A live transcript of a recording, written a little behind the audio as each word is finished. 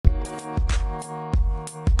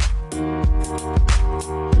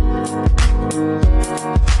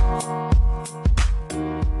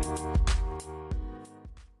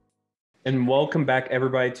And welcome back,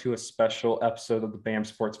 everybody, to a special episode of the BAM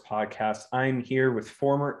Sports Podcast. I'm here with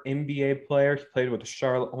former NBA player. He played with the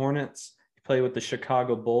Charlotte Hornets. He played with the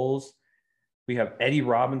Chicago Bulls. We have Eddie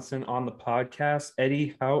Robinson on the podcast.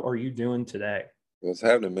 Eddie, how are you doing today? What's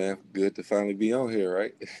happening, man? Good to finally be on here,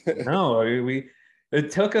 right? No,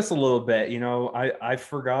 it took us a little bit. I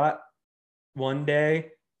forgot one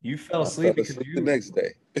day. You fell I asleep fell because asleep the next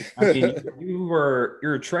day. you're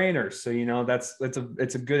a trainer, so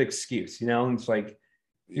it's a good excuse. And it's like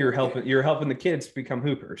you're Yeah, helping the kids become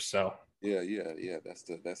hoopers. So yeah.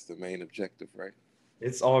 That's the main objective, right?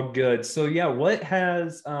 it's all good. So yeah, what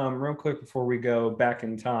has real quick before we go back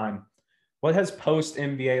in time, what has post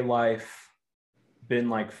NBA life been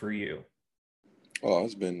like for you? Oh,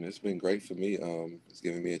 it's been great for me. It's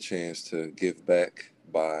giving me a chance to give back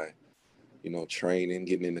by, training,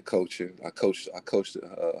 getting into coaching. I coached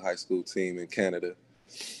a high school team in Canada,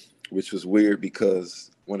 which was weird because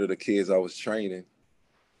one of the kids I was training,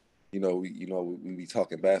 we be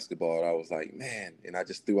talking basketball, and I was like, man, and I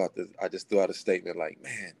just threw out a statement like,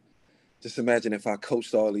 man, just imagine if I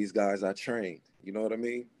coached all these guys I trained. You know what I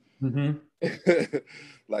mean? Mm-hmm.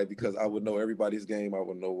 Like, because I would know everybody's game. I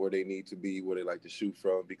would know where they need to be, where they like to shoot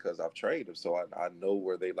from, because I've trained them. So I know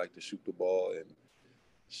where they like to shoot the ball and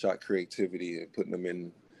shot creativity and putting them in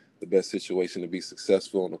the best situation to be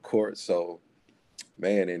successful on the court. So,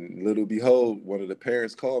 man, and little behold, one of the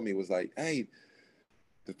parents called me, was like, hey,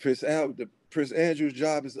 the Prince Andrew's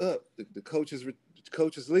job is up. The coach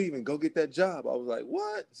is leaving. Go get that job. I was like,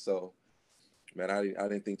 what? So, man, I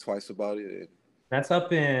didn't think twice about it. And That's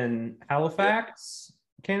up in yeah, Halifax,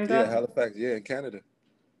 yeah, Canada. Halifax, yeah, in Canada.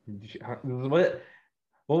 What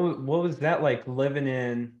was that like living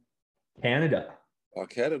in Canada?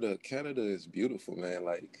 Canada is beautiful, man.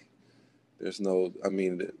 Like, there's no, I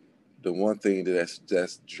mean, the one thing that's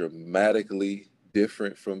dramatically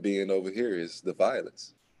different from being over here is the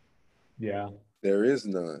violence. Yeah. There is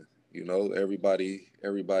none. Everybody,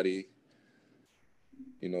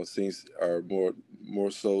 seems are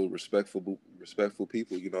more so respectful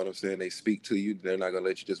people. You know what I'm saying? They speak to you. They're not gonna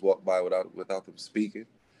let you just walk by without them speaking.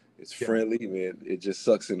 It's Yeah. friendly, man. It just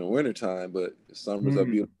sucks in the wintertime, but the summers are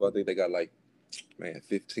Mm, beautiful. I think they got like, man,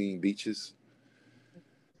 15 beaches.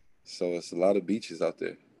 So it's a lot of beaches out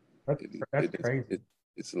there. that's It, that's it, crazy.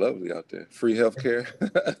 it's lovely out there. Free healthcare.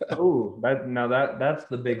 Oh, that's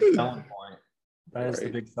the big selling point. That is the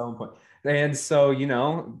Right. big selling point. And so,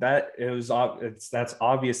 that it was that's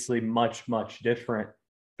obviously much different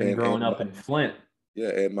than growing And up in Flint. yeah,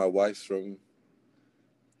 and my wife's from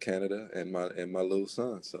Canada, and my little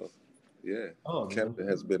son. So yeah, Oh, Canada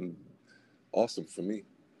has been awesome for me.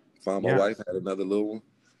 Found my yeah. wife, had another little one.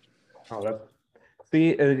 Oh, that's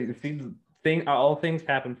see, all things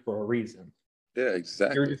happen for a reason. Yeah, You're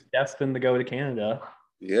exactly. just destined to go to Canada.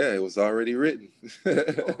 Yeah, it was already written.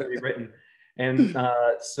 Already written. And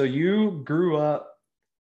so you grew up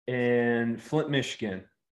in Flint, Michigan.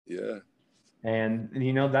 Yeah, And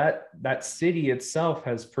that city itself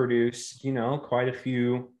has produced, quite a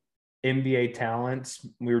few NBA talents.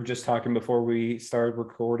 We were just talking before we started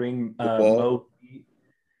recording, football. Mo,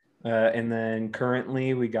 and then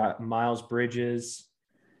currently we got Miles Bridges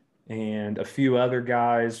and a few other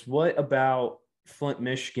guys. What about Flint,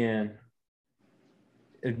 Michigan?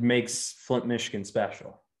 It makes Flint, Michigan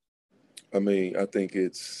special. I mean, I think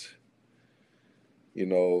you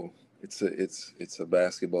know, it's a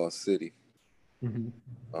basketball city.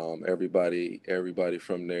 Mm-hmm. Everybody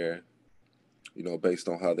from there, based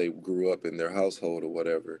on how they grew up in their household or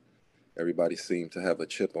whatever, everybody seemed to have a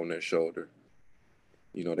chip on their shoulder.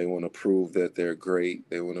 They want to prove that they're great.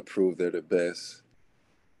 They want to prove they're the best.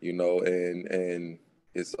 And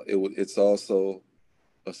it's also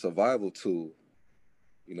a survival tool.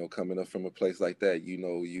 Coming up from a place like that, you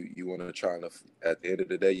want to try to, at the end of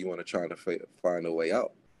the day, you want to try to find a way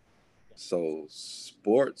out. So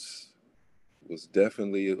sports was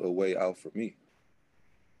definitely a way out for me.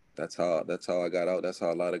 That's how I got out. That's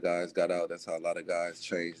how a lot of guys got out. That's how a lot of guys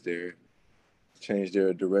changed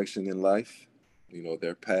their direction in life.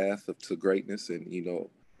 Their path to greatness, and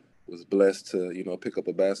was blessed to pick up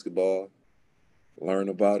a basketball, learn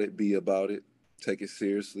about it, be about it, take it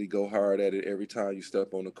seriously, go hard at it every time you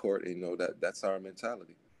step on the court. And that's our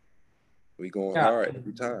mentality. We going Yeah. hard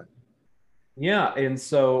every time. Yeah. And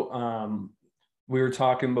so we were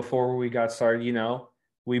talking before we got started,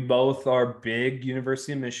 we both are big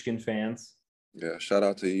University of Michigan fans. Yeah, shout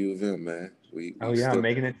out to U of M, man. We Oh we yeah, still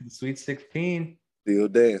making it to the Sweet 16. still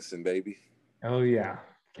dancing, baby. Oh yeah.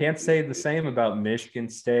 Can't say the same about Michigan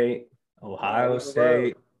State, No, Ohio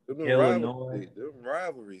State. Illinois. them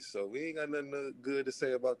rivalries. So we ain't got nothing good to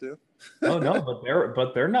say about them. Oh no,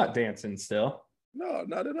 but they're not dancing still. No,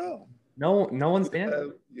 not at all. No one's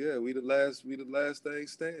dancing. We the last thing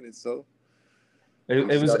standing. So It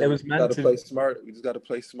was got meant to to. play smart. We just got to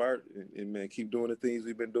play smart and man, keep doing the things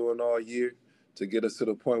we've been doing all year to get us to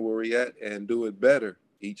the point where we're at and do it better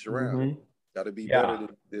each round. Mhm. Got to be Yeah.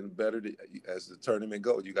 better as the tournament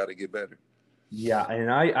goes. You got to get better. Yeah, and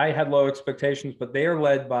I had low expectations, but they are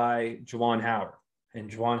led by Juwan Howard, and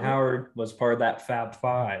Juwan Yeah. Howard was part of that Fab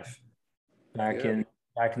Five back Yeah. in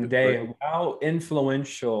the day. Great. How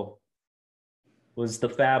influential was the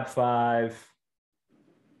Fab Five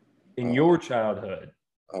in your childhood?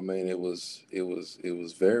 I mean, it was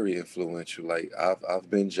very influential. Like I've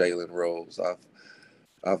been Jalen Rose.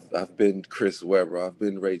 I've been Chris Webber. I've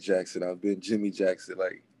been Ray Jackson. I've been Jimmy Jackson.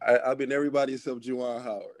 Like I've been everybody except Juwan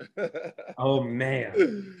Howard. Oh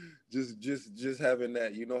man, just having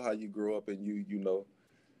that. You know how you grow up and you know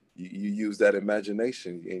you use that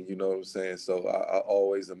imagination and you know what I'm saying. So I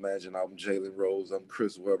always imagine I'm Jalen Rose. I'm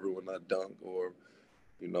Chris Webber when I dunk, or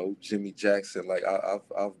you know Jimmy Jackson. Like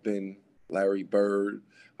I've been Larry Bird.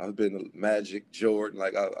 I've been Magic, Jordan.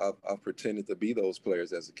 Like I've pretended to be those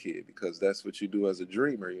players as a kid because that's what you do as a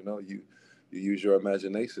dreamer. You know, you use your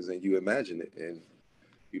imaginations and you imagine it, and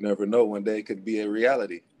you never know one day it could be a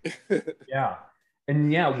reality. yeah,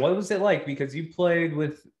 and yeah, what was it like? Because you played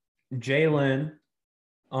with Jalen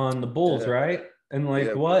on the Bulls, Yeah, right? And like,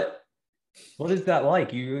 yeah. what is that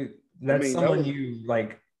like? I That's mean, that someone was. you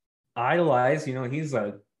like idolize. You know, he's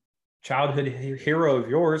a childhood hero of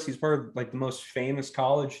yours. He's part of like the most famous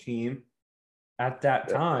college team at that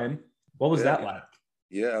Yeah, time. What was yeah, that like?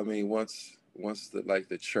 yeah. I mean, once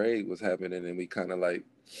the trade was happening, and we kind of like,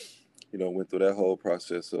 you know, went through that whole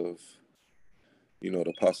process of, you know,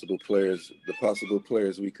 the possible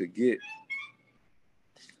players we could get.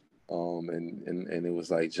 And it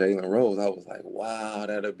was like Jalen Rose. I was like, wow,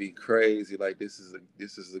 that'd be crazy. Like this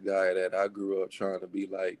is a guy that I grew up trying to be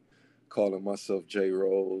like, calling myself J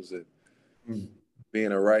Rose and Mm.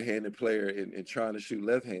 being a right-handed player and trying to shoot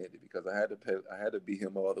left-handed because I had to be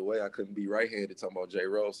him all the way. I couldn't be right-handed talking about J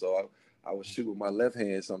Rose, so I would shoot with my left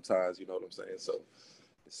hand sometimes. You know what I'm saying? So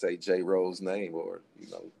say J Rose's name or you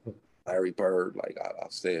know Larry Bird. Like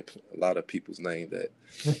I've said a lot of people's name that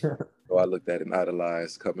I looked at and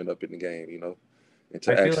idolized coming up in the game. You know, and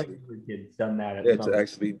I to feel like actually every kid's done that at yeah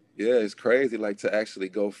some. it's crazy like to actually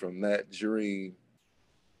go from that dream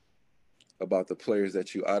about the players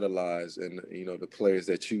that you idolize and you know the players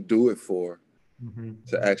that you do it for Mhm.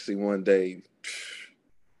 to actually one day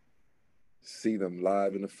see them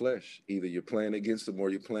live in the flesh. Either you're playing against them or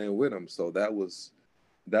you're playing with them. So that was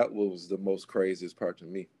the most craziest part to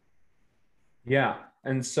me. Yeah.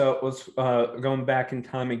 And so let's going back in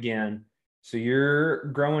time again. So you're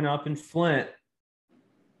growing up in Flint,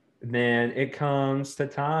 then it comes to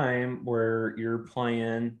time where you're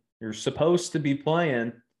supposed to be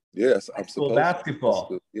playing Yes, high I'm school supposed to be in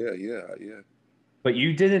school. basketball, Yeah. but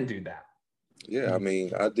you didn't do that. Yeah, I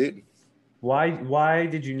mean, I didn't. Why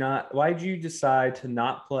did you decide to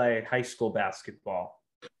not play high school basketball?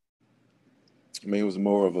 I mean, it was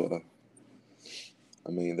more of a. I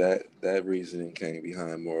mean that reasoning came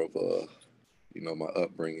behind more of a, you know, my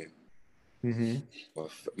upbringing, Mm-hmm.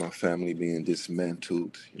 my family being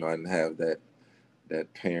dismantled. You know, I didn't have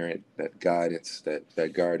that parent, that guidance,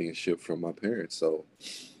 that guardianship from my parents. So,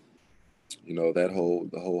 you know, the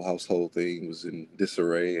whole household thing was in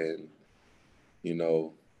disarray, and you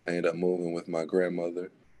know, I ended up moving with my grandmother,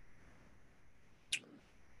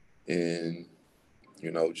 and you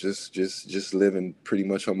know, just living pretty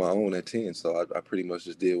much on my own at 10. So I pretty much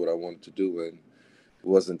just did what I wanted to do, and it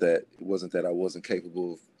wasn't that I wasn't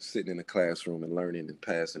capable of sitting in a classroom and learning and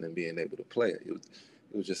passing and being able to play it.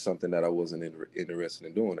 It was just something that I wasn't interested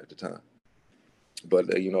in doing at the time.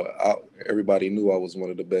 But you know, everybody knew I was one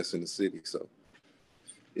of the best in the city, so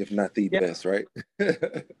if not the Yeah, best, right?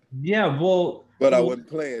 yeah. But I Well, wasn't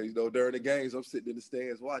playing. You know, during the games, I'm sitting in the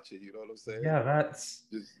stands watching. You know what I'm saying? yeah. That's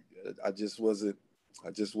Just I just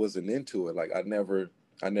wasn't into it. Like I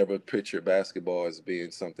never pictured basketball as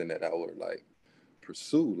being something that I would like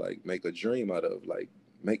pursue, like make a dream out of, like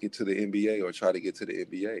make it to the NBA or try to get to the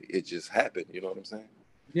NBA. It just happened. You know what I'm saying?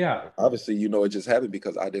 yeah, Obviously, you know, it just happened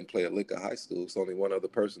because I didn't play a lick of high school. It's only one other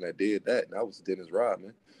person that did that, and that was Dennis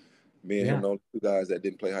Rodman. Me and him, yeah. the only two guys that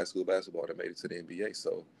didn't play high school basketball that made it to the NBA.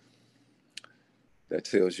 So that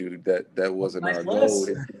tells you that that That's a wasn't nice our goal list.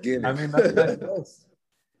 in the I beginning. mean, that's a nice list.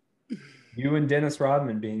 You and Dennis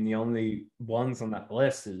Rodman being the only ones on that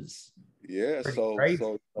list is Yeah, pretty crazy.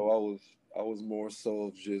 so I was more so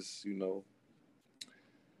of just, you know,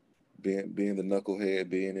 being the knucklehead,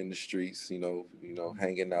 being in the streets,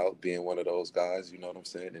 hanging out, being one of those guys, you know what I'm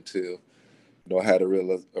saying? Until I had a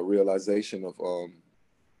realization of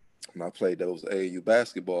when I played those AAU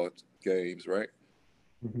basketball games, right?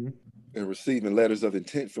 Mm-hmm. And receiving letters of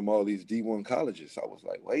intent from all these D1 colleges. I was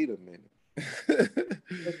like, wait a minute.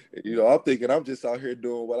 I'm thinking I'm just out here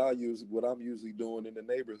doing what I'm usually doing in the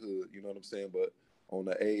neighborhood, you know what I'm saying? But on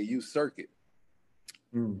the AAU circuit,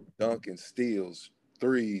 dunking, steals,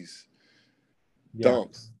 threes, Yeah.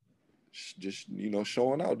 dunks, just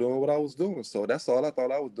showing out, doing what I was doing. So that's all I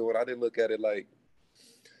thought I was doing. I didn't look at it like,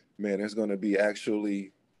 man, there's going to be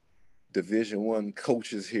actually Division I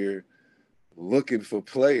coaches here looking for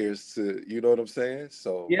players to, you know what I'm saying?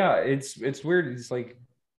 So Yeah, it's weird. It's like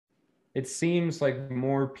it seems like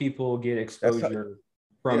more people get that's how, exposure yeah,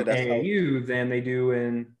 from that's how. AAU than they do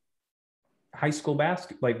in high school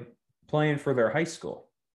basketball, like playing for their high school.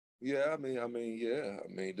 Yeah,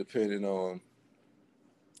 depending on,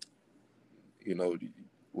 you know,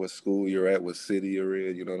 what school you're at, what city you're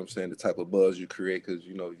in, you know what I'm saying, the type of buzz you create, because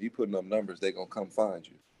if you putting up numbers, they're gonna come find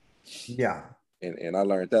you. Yeah. And I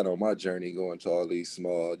learned that on my journey going to all these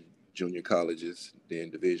small junior colleges, then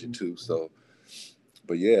Division II. So,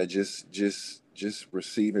 but yeah, just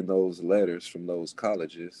receiving those letters from those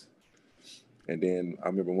colleges, and then I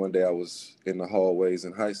remember one day I was in the hallways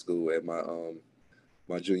in high school, and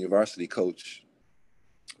my junior varsity coach,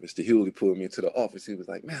 Mr. Hewley, pulled me into the office. He was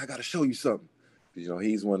like, "Man, I got to show you something."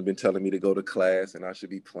 He's one been telling me to go to class and I should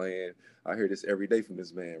be playing. I hear this every day from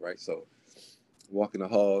this man, right? So walking the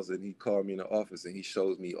halls, and he called me in the office and he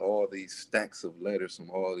shows me all these stacks of letters from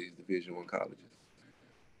all these Division I colleges.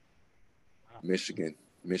 Michigan,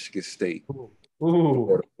 Michigan State,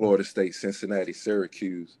 Ooh. Florida State, Cincinnati,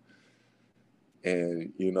 Syracuse.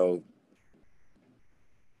 And,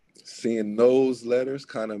 seeing those letters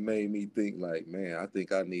kind of made me think like, man,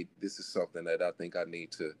 this is something that I think I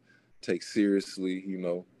need to take seriously,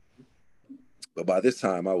 But by this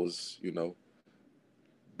time I was,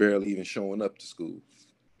 barely even showing up to school.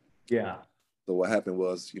 Yeah. So what happened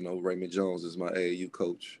was, Raymond Jones is my AAU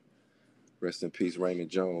coach. Rest in peace, Raymond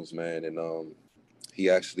Jones, man. And he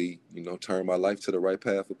actually, turned my life to the right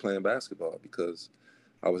path for playing basketball, because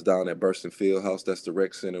I was down at Burston Fieldhouse. That's the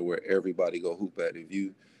rec center where everybody go hoop at. If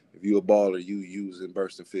you a baller, you using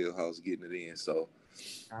Burston Fieldhouse getting it in. So,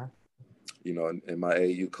 and my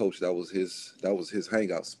AAU coach, that was his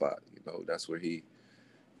hangout spot. That's where he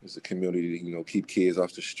was a community to, keep kids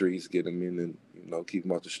off the streets, get them in, and, keep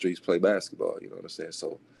them off the streets, play basketball. You know what I'm saying?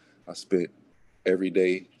 So I spent every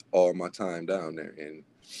day, all my time down there. And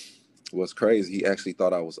what's crazy, he actually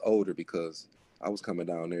thought I was older because I was coming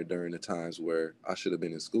down there during the times where I should have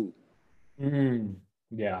been in school.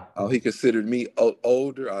 Yeah. How he considered me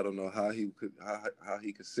older, I don't know how he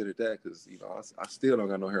considered that, because I still don't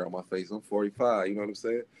got no hair on my face. I'm 45. You know what I'm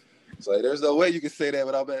saying? So there's no way you can say that,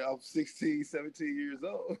 but I'm 16, 17 years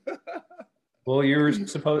old. Well, you're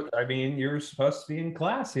supposed to be in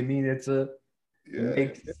class. I mean, it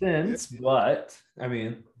makes sense, but I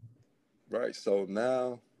mean, right. So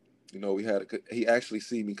now, he actually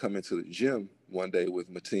see me come into the gym one day with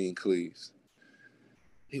Mateen Cleaves.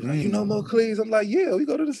 He was like, "You know Mo Cleaves?" I'm like, "Yeah, we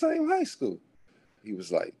go to the same high school." He was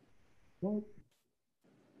like, what?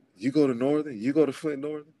 "You go to Northern? You go to Flint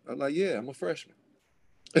Northern?" I'm like, "Yeah, I'm a freshman."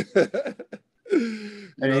 You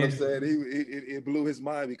know what I'm saying? It blew his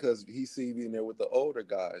mind because he seen me in there with the older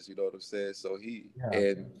guys. You know what I'm saying? So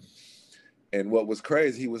and what was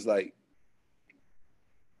crazy, he was like,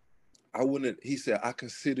 he said, "I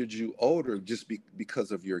considered you older just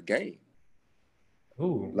because of your game."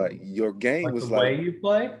 Ooh, Like your game like the was like, way you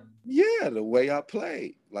play? yeah, the way I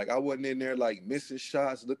played. Like I wasn't in there like missing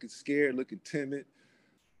shots, looking scared, looking timid.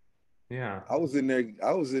 Yeah. I was in there,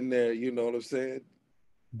 you know what I'm saying?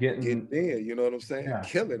 Getting in, you know what I'm saying? Yeah.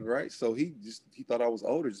 Killing, right? So he thought I was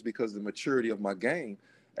older just because of the maturity of my game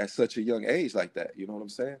at such a young age like that. You know what I'm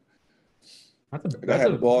saying? Like I That's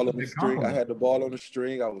had the a ball on the big string. I compliment. had the ball on the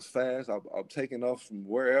string. I was fast. I'm taking off from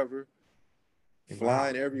wherever, Wow.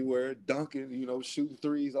 flying everywhere, dunking, shooting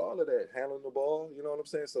threes, all of that, handling the ball. You know what I'm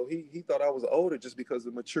saying? So he thought I was older just because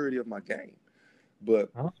of the maturity of my game. But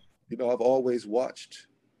Oh, I've always watched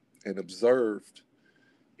and observed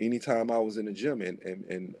anytime I was in the gym,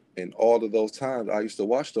 and all of those times I used to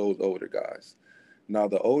watch those older guys. Now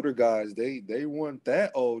the older guys, they weren't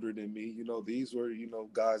that older than me. These were,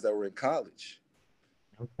 guys that were in college,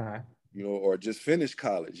 okay. or just finished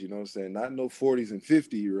college, you know what I'm saying? Not no 40s and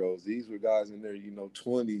 50-year-olds. These were guys in their,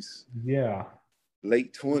 20s, Yeah.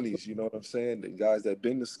 late 20s, you know what I'm saying? The guys that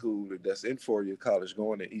been to school, that's in 4-year college,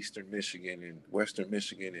 going to Eastern Michigan and Western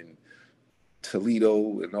Michigan and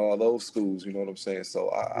Toledo and all those schools. You know what I'm saying?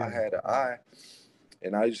 So I had an eye,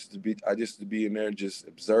 and I used to be in there just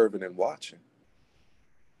observing and watching.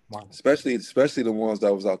 Wow. Especially the ones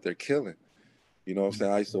that was out there killing. You know what I'm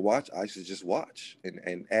saying? I used to just watch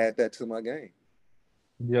and add that to my game.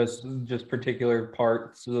 Just particular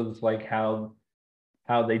parts of like how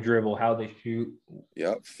they dribble, how they shoot.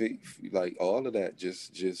 Yep, like all of that.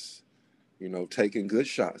 Just taking good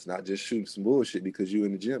shots, not just shooting some bullshit because you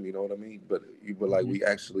in the gym. You know what I mean? But like we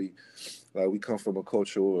actually, like we come from a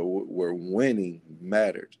culture where winning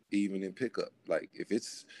mattered, even in pickup. Like if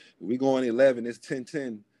we go on 11, it's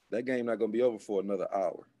 10-10. That game not gonna be over for another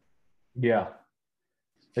hour. Yeah.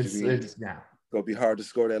 It's gonna be hard to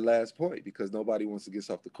score that last point because nobody wants to get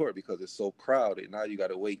off the court because it's so crowded. Now you got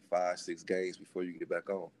to wait 5-6 games before you get back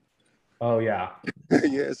on. Oh yeah.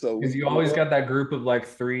 Yeah, so because you always got that group of like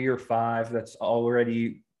 3 or 5 that's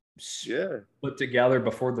already put together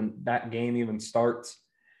before that game even starts.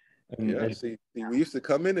 And we used to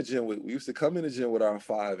come in the gym with our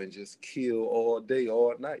 5 and just kill all day,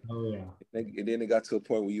 all night. Oh yeah. And then it got to a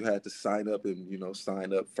point where you had to sign up and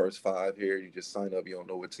sign up first 5 here. You just sign up. You don't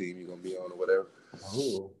know what team you're gonna be on or whatever.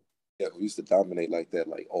 Oh. Yeah, we used to dominate like that,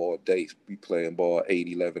 like all day. We playing ball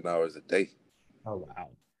 8-11 hours a day. Oh wow.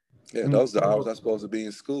 Yeah, those are the hours I'm supposed to be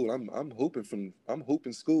in school. I'm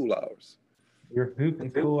hooping school hours. You're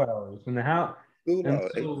hooping school hours. And how School and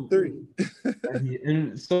hours, so 8 to 3.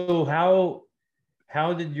 and so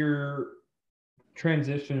how did your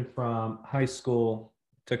transition from high school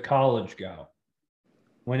to college go?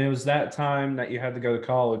 When it was that time that you had to go to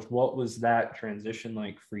college, what was that transition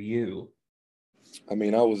like for you? I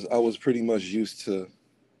mean, I was pretty much used to,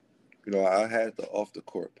 I had the off the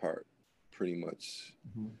court part pretty much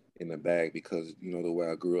in the bag because, the way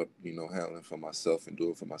I grew up, handling for myself and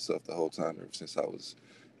doing for myself the whole time ever since I was,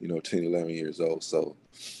 10, 11 years old. So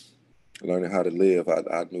learning how to live,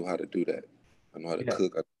 I knew how to do that. I know how to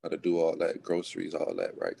cook, I know how to do all that, groceries, all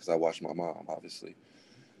that, right? Because I watched my mom, obviously.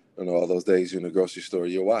 All those days you're in the grocery store,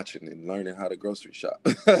 you're watching and learning how to grocery shop.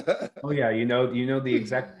 Oh yeah, you know the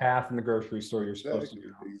exact path in the grocery store you're supposed to go.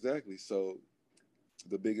 Exactly. So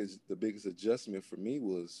the biggest adjustment for me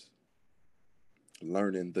was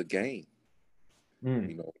learning the game.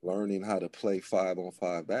 Learning how to play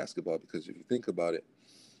 5-on-5 basketball, because if you think about it,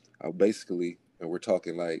 I basically, and we're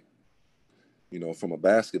talking like, from a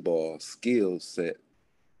basketball skill set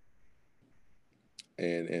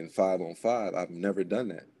and 5-on-5, I've never done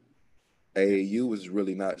that. AAU is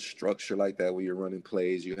really not structured like that where you're running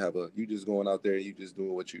plays. You just going out there and you just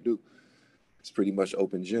doing what you do. It's pretty much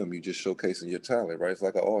open gym. You just showcasing your talent, right? It's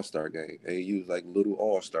like an all-star game. AAU is like little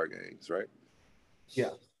all-star games, right?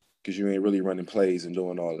 Yeah. Because you ain't really running plays and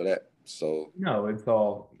doing all of that. So no, it's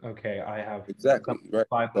all okay. I have exactly right.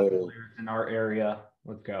 5 players in our area.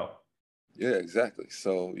 Let's go. Yeah, exactly.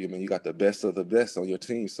 So you got the best of the best on your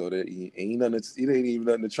team, so that it ain't even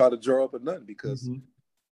nothing to try to draw up or nothing because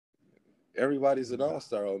everybody's an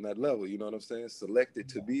all-star on that level. You know what I'm saying? Selected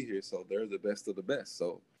to be here, so they're the best of the best.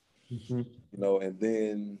 So and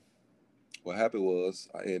then what happened was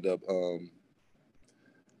I ended up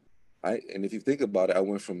and if you think about it, I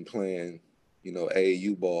went from playing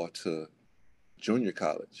AAU ball to junior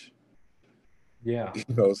college. Yeah.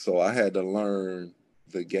 So I had to learn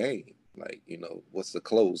the game. Like, what's the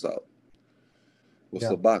closeout? What's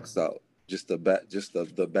the box out? Just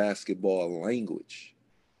the basketball language.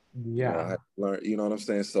 Yeah. I had to learn, you know what I'm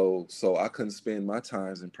saying? So I couldn't spend my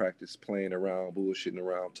times in practice playing around, bullshitting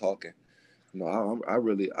around, talking. I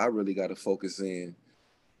really got to focus in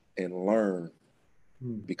and learn,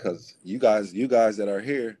 because you guys that are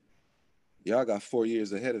here, y'all got 4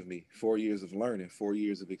 years ahead of me, 4 years of learning, 4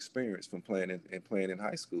 years of experience from playing in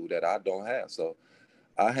high school that I don't have. So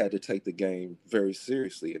I had to take the game very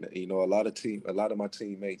seriously. And, a lot of my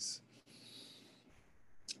teammates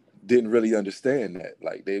didn't really understand that.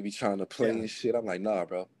 Like, they be trying to play and shit. I'm like, nah,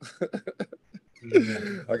 bro.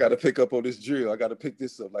 I got to pick up on this drill. I got to pick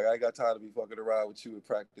this up. Like, I ain't got time to be fucking around with you in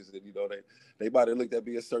practice. And, they might have looked at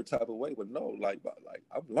me a certain type of way, but no, like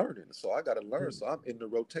I'm learning. So I got to learn. So I'm in the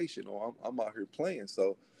rotation, or I'm out here playing.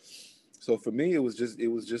 So for me, it was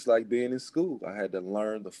just like being in school. I had to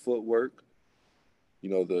learn the footwork,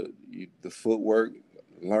 the footwork,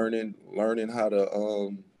 learning how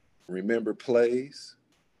to remember plays.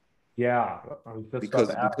 Yeah, because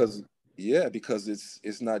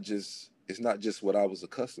it's not just what I was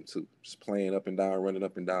accustomed to, just playing up and down, running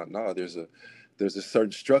up and down. No, there's a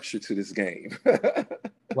certain structure to this game.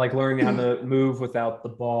 like learning how to move without the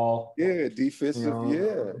ball. Yeah, defensive.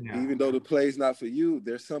 Yeah. Even though the play's not for you,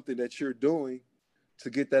 there's something that you're doing to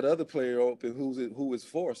get that other player open who is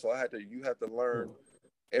for. So you have to learn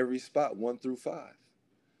every spot 1 through 5.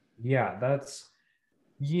 Yeah, that's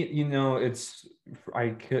it's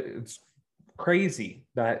crazy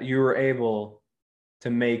that you were able to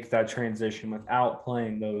make that transition without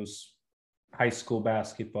playing those high school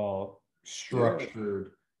basketball Yeah,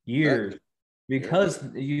 structured exactly. years Yeah, because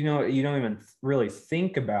you don't even really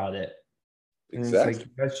think about it. And it's like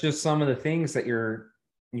exactly. that's just some of the things that you're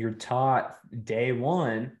taught day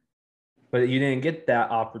one, but you didn't get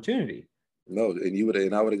that opportunity. No,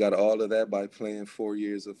 and I would have got all of that by playing 4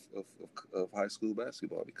 years of high school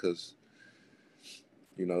basketball, because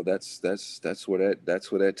that's where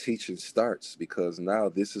that teaching starts, because now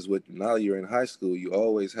you're in high school, you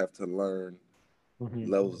always have to learn Mhm.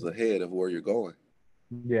 levels ahead of where you're going.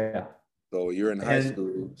 Yeah. So you're in high And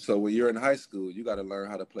school. So when you're in high school, you got to learn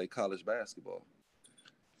how to play college basketball.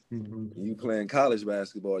 mhm. When you playing college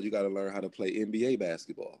basketball, you got to learn how to play NBA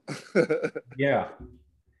basketball. Yeah.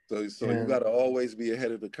 So you got And to always be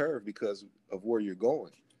ahead of the curve because of where you're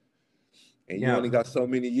going. And you only yeah. got so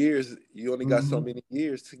many years. You only got so Mhm. many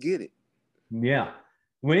years to get it. Yeah.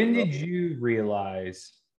 You When know, did you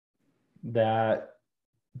realize that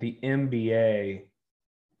the NBA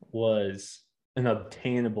was an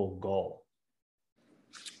obtainable goal?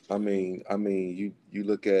 you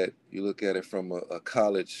look at it from a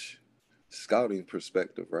college scouting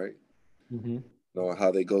perspective, right? Hmm. You know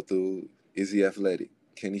how they go through: is he athletic?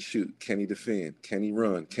 Can he shoot? Can he defend? Can he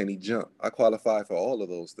run? Can he jump? I qualify for all of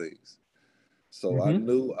those things. So I Hmm.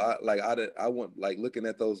 knew I went, like, looking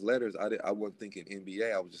at those letters. I wasn't thinking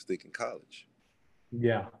NBA. I was just thinking college.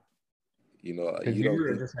 Yeah. Because You you don't were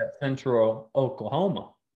think. just at Central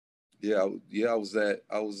Oklahoma. Yeah, I was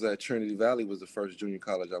at Trinity Valley, was the first junior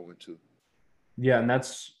college I went to. Yeah, and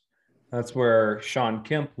that's where Sean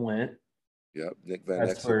Kemp went. Yep, Nick Van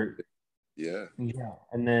That's Exel. where Yeah. yeah.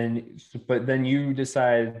 And then but then you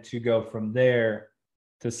decided to go from there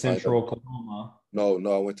to I ended up, Central Oklahoma.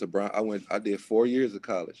 no, I went to Brown. I did 4 years of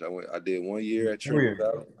college. I did 1 year at Four Trinity years.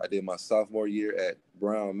 Valley. I did my sophomore year at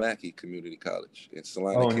Brown Mackey Community College in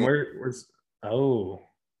Salina, Oh, and Kansas. where's oh.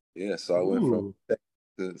 Yeah, so I went from Ooh. Texas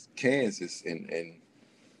to Kansas, and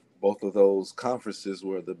both of those conferences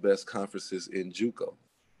were the best conferences in JUCO.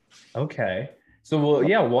 Okay. So well, Lone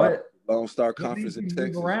yeah, Star, what Lone Star what Conference made in you move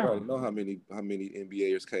Texas. You already around? know how many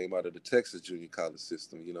NBAers came out of the Texas junior college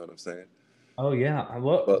system. You know what I'm saying? Oh yeah.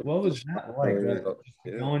 But What was Sean that like? Murray, That just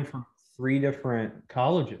yeah, going from three different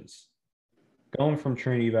colleges, going from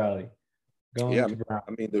Trinity Valley, yeah. going I to mean, Brown,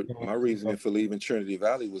 I mean the, going my to reasoning Central. for leaving Trinity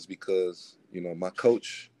Valley was because my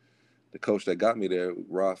coach, the coach that got me there,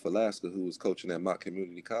 Rod Falaska, who was coaching at Mott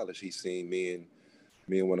Community College, he seen me and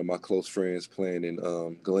one of my close friends playing in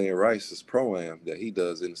Glenn Rice's pro-am that he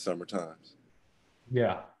does in the summer times.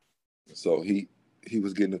 Yeah. So he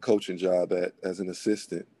was getting a coaching job as an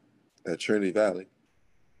assistant at Trinity Valley.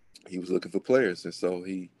 He was looking for players, and so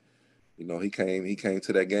he came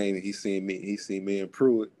to that game, and he seen me and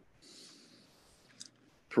Pruitt.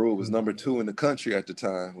 Pruitt was number 2 in the country at the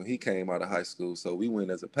time when he came out of high school. So we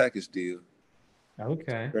went as a package deal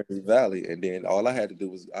Okay. to Trinity Valley, and then all I had to do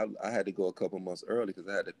was I had to go a couple months early because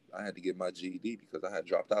I had to get my GED because I had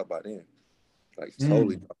dropped out by then, like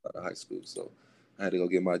totally Mm. dropped out of high school. So I had to go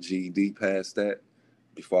get my GED past that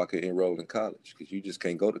before I could enroll in college, because you just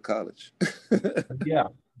can't go to college. Yeah.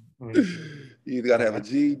 You either got to have a Uh,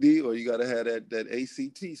 GED or you got to have that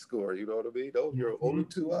ACT score. You know what I mean? Those are your only mhm.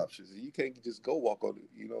 two options. You can't just go walk on it.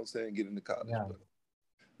 You know what I'm saying? Get into college. Yeah. But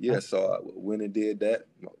yeah, so I went and did that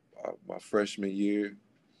my freshman year.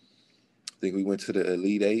 I think we went to the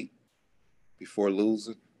Elite Eight before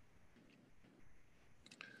losing.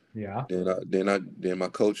 Yeah. Then my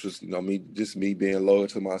coach was, me being loyal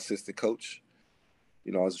to my assistant coach.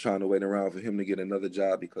 I was trying to wait around for him to get another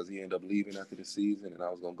job because he ended up leaving after the season, and I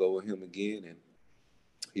was gonna go with him again, and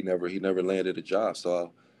he never landed a job. So I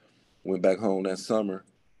went back home that summer,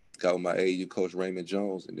 got with my AU coach Raymond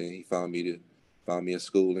Jones, and then he found me a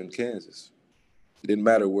school in Kansas. It didn't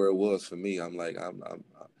matter where it was for me. I'm like,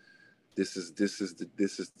 this is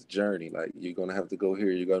the journey. Like, you're gonna have to go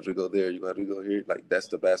here, you're gonna have to go there, you have to go here. Like, that's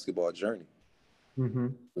the basketball journey, Hmm.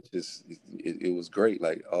 which is it was great.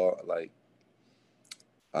 Like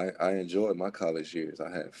I enjoyed my college years. I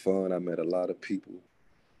had fun. I met a lot of people.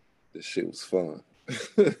 This shit was fun.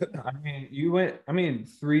 I mean, you went, I mean,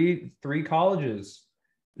 three colleges.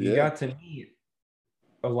 You Yeah, got to meet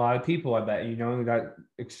a lot of people, I bet. That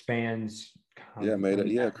expands yeah, the made it.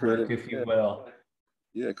 Yeah, network, created. if you Yeah, will.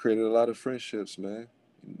 yeah, created a lot of friendships, man.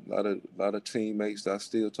 A lot of teammates that I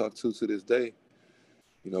still talk to this day.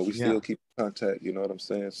 We Yeah. still keep in contact. You know what I'm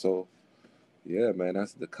saying? So yeah, man,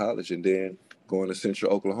 that's the college, and then going to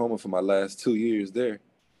Central Oklahoma for my last 2 years there.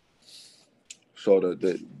 So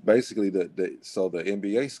basically the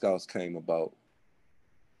NBA scouts came about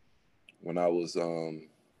when I was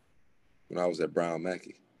at Brown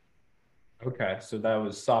Mackey. Okay, so that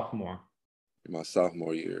was sophomore. In my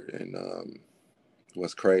sophomore year, and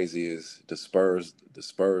what's crazy is the Spurs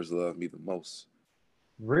love me the most.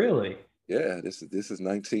 Really? Yeah, this is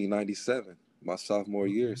 1997, my sophomore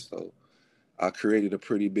year. Okay. So I created a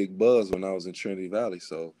pretty big buzz when I was in Trinity Valley.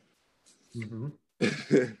 So Mm-hmm.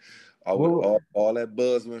 Well, all that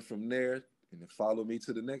buzz went from there, and it followed me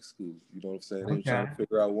to the next school. You know what I'm saying? They were trying okay. to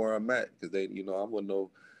figure out where I'm at because they, I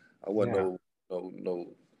wasn't Yeah. no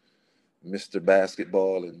Mr.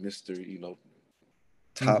 Basketball and Mr.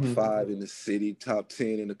 Top Mm-hmm. 5 in the city, top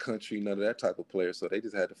 10 in the country, none of that type of player. So they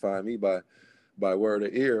just had to find me by word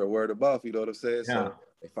of ear or word of mouth. You know what I'm saying? Yeah. So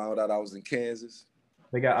they found out I was in Kansas.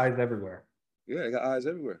 They got eyes everywhere. Yeah, they got eyes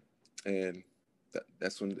everywhere, and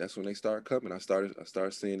that's when they started coming. I started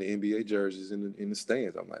seeing the NBA jerseys in the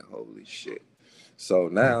stands. I'm like, holy shit! So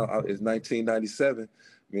now it's 1997.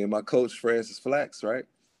 Me and my coach Francis Flax, right?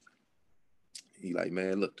 He like,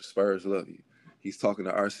 man, look, the Spurs love you. He's talking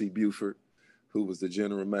to R.C. Buford, who was the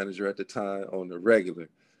general manager at the time, on the regular.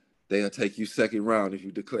 They'll take you second round if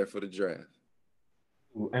you declare for the draft.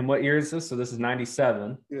 And what year is this? So this is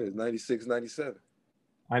 97. Yeah, it's 96, 97.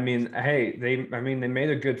 I mean, hey, they made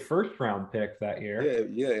a good first round pick that year.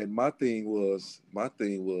 Yeah. And my thing was,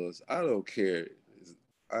 I don't care.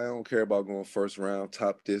 I don't care about going first round,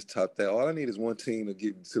 top this, top that. All I need is one team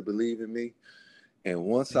to believe in me. And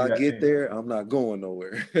once I get there, I'm not going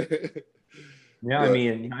nowhere. Yeah, I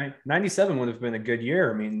mean, 97 would have been a good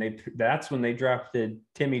year. I mean, that's when they drafted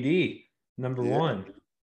Timmy D, number one.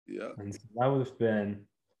 Yeah. And so that would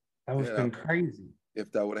have been crazy.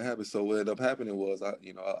 If that would have happened. So what ended up happening was I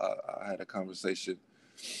had a conversation,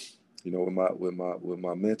 with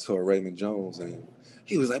my mentor Raymond Jones, and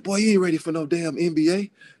he was like, "Boy, you ain't ready for no damn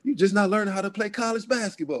NBA. You just not learning how to play college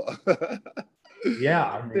basketball." Yeah,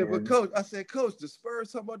 I mean, but coach, I said, Coach, the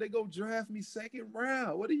Spurs talking about they go draft me second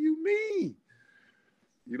round. What do you mean?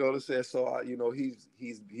 You know what I'm saying? So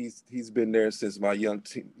he's been there since my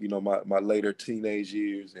my later teenage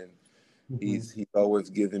years, and he's always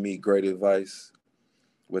given me great advice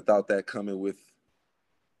without that coming with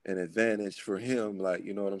an advantage for him. Like,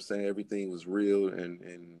 you know what I'm saying? Everything was real,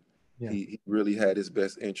 and he really had his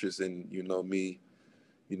best interest in, me,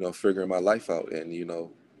 figuring my life out. And,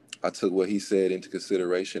 I took what he said into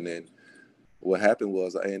consideration. And what happened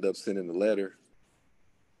was I ended up sending a letter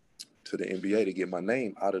to the NBA to get my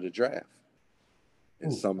name out of the draft.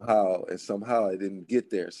 And somehow I didn't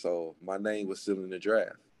get there. So my name was still in the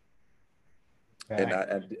draft. Okay.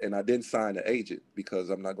 And I didn't sign an agent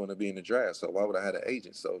because I'm not going to be in the draft. So why would I have an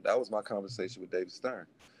agent? So that was my conversation with David Stern,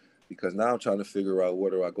 because now I'm trying to figure out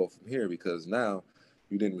where do I go from here, because now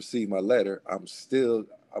you didn't receive my letter. I'm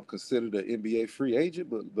considered an NBA free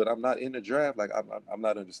agent, but I'm not in the draft. Like I'm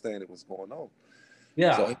not understanding what's going on.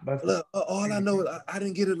 Yeah. So look, all I know is I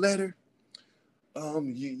didn't get a letter.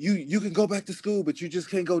 You can go back to school, but you just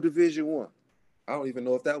can't go Division I. I don't even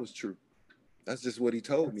know if that was true. That's just what he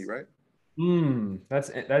told me, right?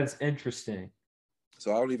 That's interesting.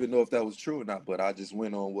 So I don't even know if that was true or not, but I just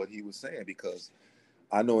went on what he was saying, because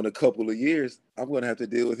I know in a couple of years I'm going to have to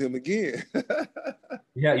deal with him again.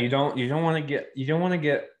 Yeah, you don't want to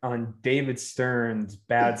get on David Stern's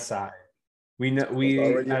bad side. We know,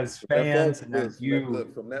 as fans and as you,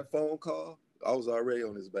 from that phone call, I was already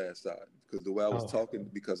on his bad side, because the way I was talking,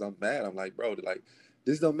 because I'm mad. I'm like, bro, like,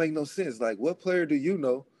 this don't make no sense. Like, what player do you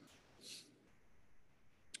know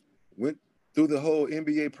went through the whole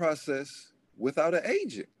NBA process without an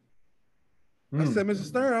agent? I said, Mr.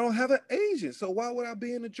 Stern, I don't have an agent, so why would I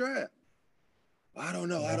be in the draft? I don't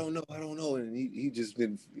know. And he just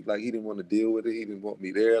didn't, like, he didn't want to deal with it. He didn't want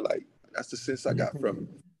me there. Like, that's the sense I got from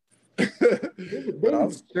him.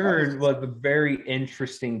 David Stern was a very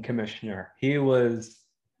interesting commissioner. He was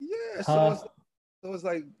tough. So it's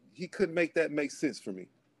like he couldn't make that make sense for me.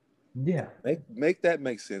 Yeah, make that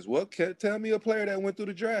make sense. Well, tell me a player that went through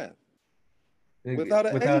the draft without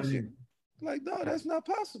an agent. Like, no, that's not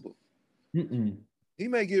possible. He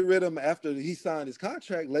may get rid of him after he signed his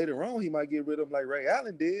contract. Later on, he might get rid of him like Ray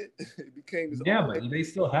Allen did. It became his own. But they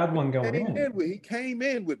still had one going in. He came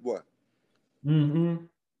in with one.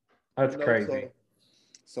 That's crazy.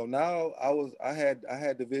 So now I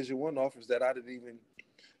had Division I offers that I didn't even,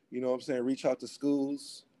 reach out to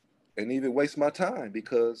schools and even waste my time,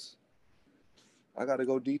 because I got to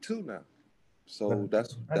go D2 now. So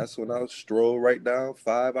that's when I stroll right down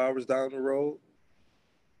 5 hours down the road.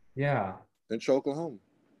 Yeah. In Oklahoma.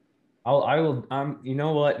 You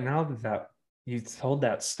know what? Now that you told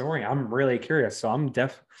that story, I'm really curious. So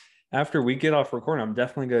after we get off recording, I'm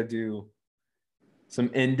definitely gonna do some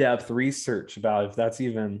in-depth research about if that's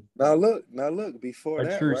even Now look. Before a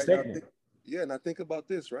that, true right now, statement. now think about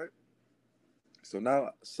this, right? So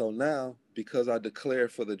now, because I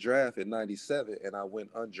declared for the draft in '97 and I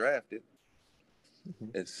went undrafted,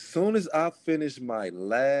 Mhm. as soon as I finished my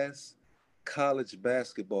last college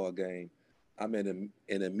basketball game, I'm an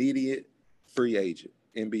immediate free agent,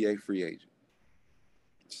 NBA free agent.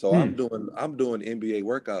 So I'm Hmm. doing NBA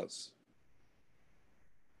workouts.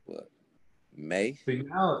 What, May? So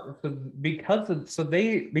now, because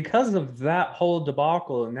of that whole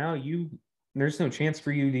debacle, now there's no chance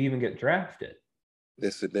for you to even get drafted.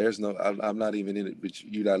 Listen, there's no. I'm not even in it, but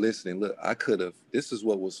you're not listening. Look, I could have. This is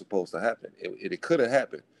what was supposed to happen. It could have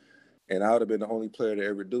happened, and I would have been the only player to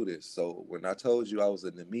ever do this. So when I told you I was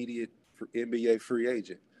an immediate NBA free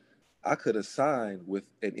agent, I could have signed with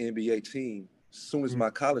an NBA team as soon as Mm. my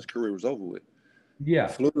college career was over with. I Yeah.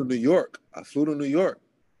 flew to New York. I flew to New York.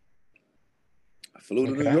 I flew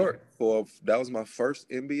to New Okay. York for that was my first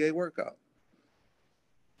NBA workout.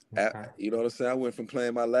 Okay. You know what I'm saying? I went from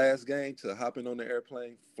playing my last game to hopping on the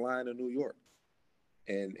airplane, flying to New York,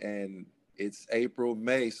 and it's April,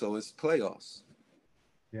 May, so it's playoffs.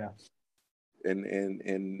 Yeah.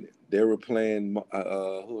 And they were playing.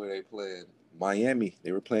 Who are they playing? Miami.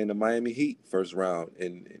 They were playing the Miami Heat first round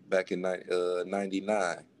back in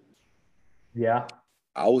 '99. Yeah.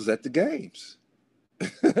 I was at the games.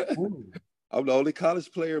 Ooh. I'm the only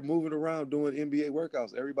college player moving around doing NBA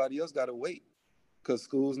workouts. Everybody else got to wait because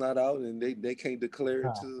school's not out and they can't declare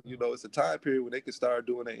Huh. until it's a time period when they can start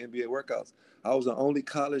doing their NBA workouts. I was the only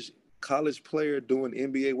college player doing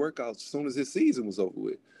NBA workouts as soon as his season was over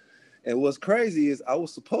with. And what's crazy is I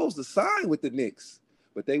was supposed to sign with the Knicks,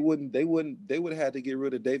 but they wouldn't. They would have had to get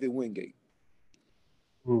rid of David Wingate,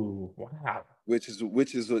 Ooh. Wow. which is what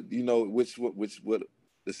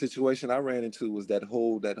the situation I ran into was that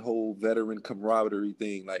whole veteran camaraderie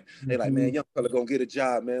thing. Like they like, man, Mhm. young fella gonna get a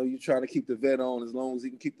job, man. You trying to keep the vet on as long as he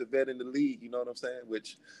can keep the vet in the league. You know what I'm saying?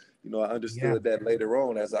 Which, I Yeah. understood that later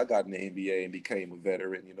on as I got in the NBA and became a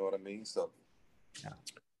veteran. You know what I mean? So Yeah.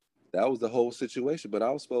 that was the whole situation. But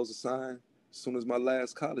I was supposed to sign as soon as my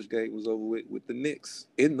last college game was over with the Knicks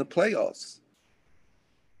in the playoffs.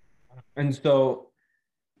 And so,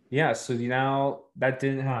 yeah, so now that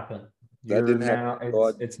didn't happen. That You're didn't happen.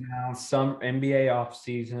 now So it's now some NBA off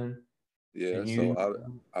season, yeah, and so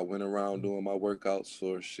you I went around doing my workouts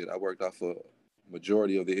for shit. I worked out for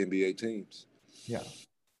majority of the NBA teams. yeah.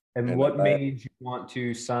 And And what made you want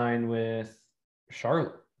to sign with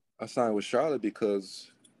Charlotte? I signed with Charlotte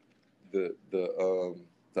because the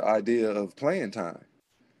idea of playing time.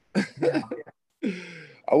 Yeah.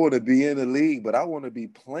 I want to be in the league, but I want to be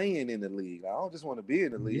playing in the league. I don't just want to be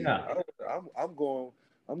in the league. Yeah. I'm going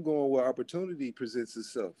where opportunity presents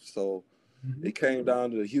itself. So Mhm. it came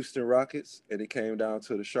down to the Houston Rockets and it came down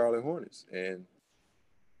to the Charlotte Hornets. And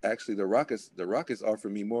actually the Rockets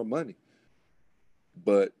offered me more money,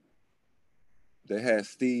 but they had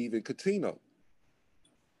Steve and Coutinho.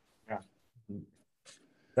 Yeah.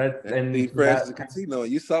 That's They had and Steve so Francis that and Coutinho.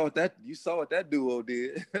 You saw what that duo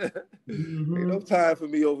did. Ain't no Mhm. time for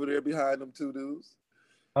me over there behind them two dudes.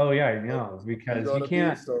 Oh yeah, I So, know you because know you what I mean?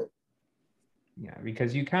 can't. So Yeah,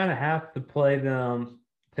 because you kind of have to play them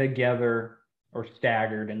together or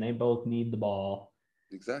staggered, and they both need the ball.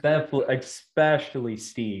 exactly. Especially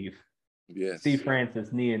Steve. Steve Yes.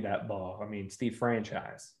 Francis needed that ball. I mean, Steve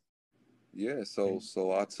franchise. Yeah. So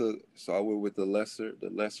I went with the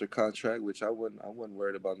lesser contract, which I wasn't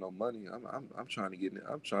worried about no money. I'm trying to get in.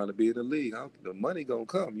 I'm trying to be in the league. The money gonna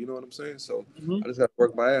come. You know what I'm saying? So I Mhm. just got to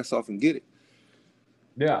work my ass off and get it.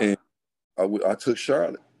 Yeah. And I took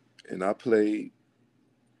Charlotte, and I played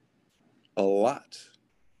a lot.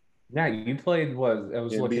 Yeah, you played what? I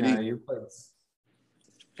was looking at NBD. it, you played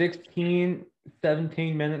 16,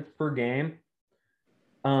 17 minutes per game.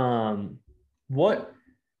 Um, what?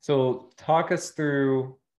 So talk us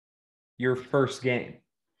through your first game.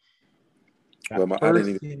 Well, That I didn't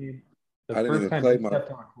first even game, the I didn't first even time play you my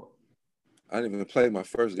stepped on a court. I didn't even play my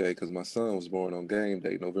first game because my son was born on game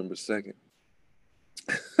day, November 2nd.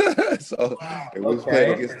 So Wow. and we was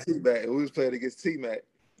playing Okay. against T Mac. We was playing against T Mac,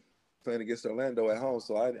 playing against Orlando at home.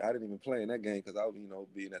 So I didn't even play in that game because I was,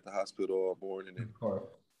 being at the hospital all morning and Of course.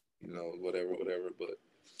 whatever. But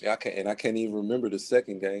yeah, I can't even remember the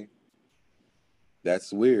second game.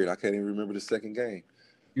 That's weird. I can't even remember the second game.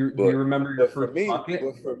 Do you But remember your but for first me, bucket?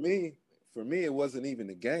 it wasn't even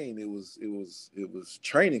the game. It was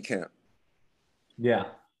training camp. Yeah.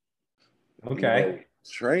 You know, Okay.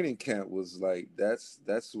 training camp was like that's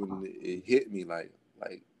when it hit me like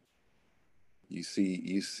you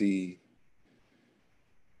see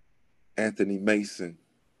Anthony Mason,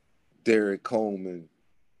 Derek Coleman,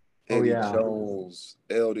 Oh Eddie yeah. Jones,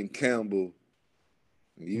 Eldon Campbell.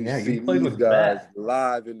 You Yeah, you see played these with guys Vet.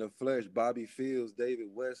 live in the flesh. Bobby Fields, David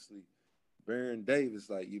Wesley, Baron Davis,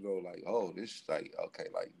 oh, this like okay,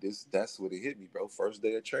 like this. That's what it hit me, bro. First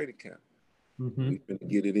day of training camp, Mm-hmm. we finna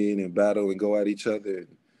get it in and battle and go at each other.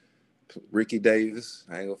 And Ricky Davis,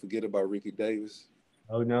 I ain't gonna forget about Ricky Davis.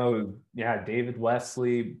 Oh no, yeah, David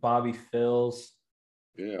Wesley, Bobby Fills.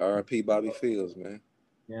 Yeah, R.I.P. Bobby Fields, man.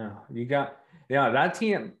 Yeah, you got that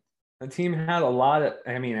team. The team had a lot of.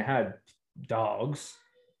 I mean, it had dogs.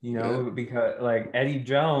 Yeah, Because like Eddie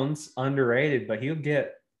Jones, underrated, but he'll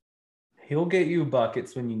get you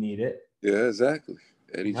buckets when you need it. yeah, exactly.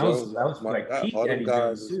 Eddie And that was Jones that is was my like guy. peak All them Eddie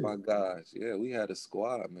guys Jones is too. my guys. Yeah, we had a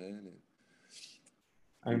squad, man. And,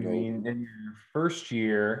 I you know, mean, in your first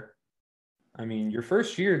year,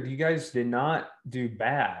 you guys did not do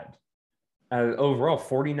bad. Overall,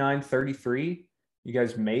 49-33. You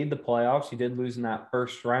guys made the playoffs. You did lose in that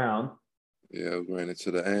first round. yeah, we ran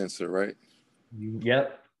into the answer, right?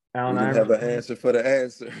 Yep. We Allen didn't have an Iverson. answer for the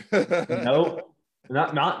answer. Nope.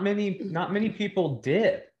 Not many people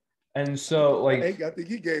did. And so like I think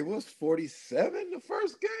he gave us 47 the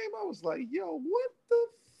first game. I was like, yo, what the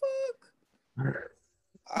fuck?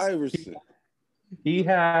 Iverson. he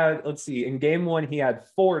had, let's see, in game one, he had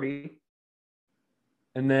 40.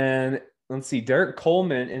 And then let's see, Derek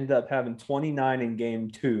Coleman ended up having 29 in game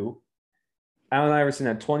two. Allen Iverson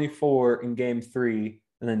had 24 in game three,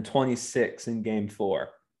 and then 26 in game four.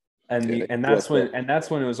 And Yeah, the they and that's swept when up. and that's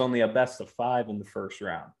when it was only a best of five in the first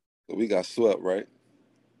round. We got swept, right?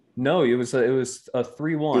 No, it was a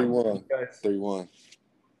 3-1. 3-1.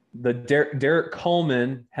 3-1. Derek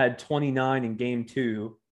Coleman had 29 in game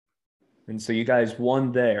two, and so you guys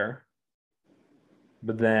won there,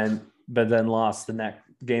 but then lost the next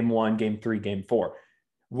game one, game three, game four.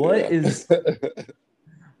 What Yeah. is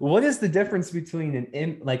what is the difference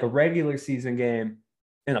between like a regular season game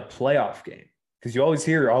and a playoff game? Because you always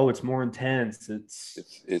hear, oh, it's more intense.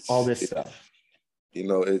 It's all this It's stuff. you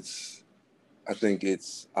know, it's I think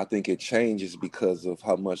it changes because of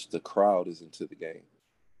how much the crowd is into the game.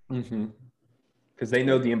 Because they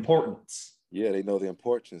know And the importance. yeah, they know the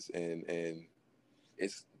importance and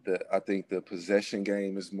I think the possession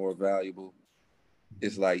game is more valuable.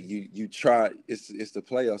 It's like you try it's the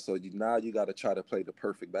playoffs, so now you got to try to play the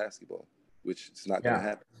perfect basketball, which is not going to Yeah,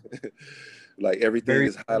 happen. Like everything very.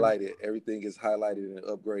 is highlighted, and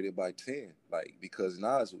upgraded by 10, like because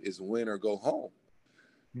now it's win or go home.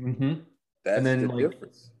 hmm And That's then the like,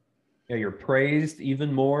 difference. yeah, you're praised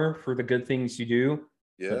even more for the good things you do,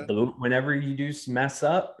 Yeah, but whenever you do mess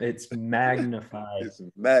up, it's magnified. it's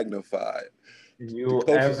magnified. And you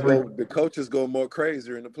every The coaches go more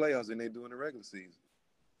crazier in the playoffs than they do in the regular season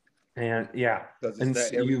and yeah, because it's and that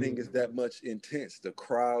so everything is that much intense. The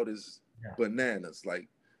crowd is yeah. bananas. Like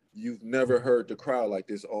you've never heard the crowd like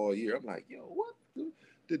this all year. I'm like, yo, what?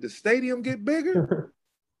 Did the stadium get bigger?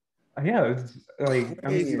 Yeah, it's like, I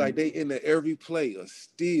Crazy. Like mean, they in the every play, a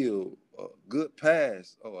steal, a good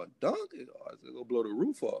pass, or a dunk, it's gonna blow the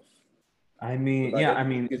roof off. Like yeah, I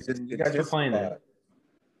everything mean, is just and intensified.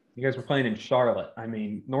 you guys were playing in Charlotte. I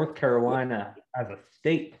mean, North Yeah, Carolina as a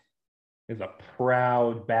state is a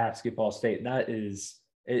proud basketball state. It is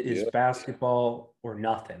yeah, basketball or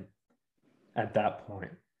nothing at that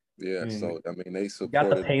point. I yeah. mean, So I mean, they you got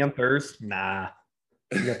the supported. Panthers, nah.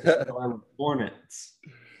 You got the Charlotte Hornets.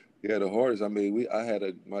 Yeah, the Hornets. I mean, I had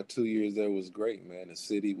my 2 years there was great, man. The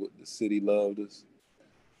city loved us.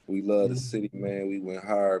 We love the city, Mhm. man. We went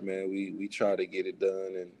hard, man. We try to get it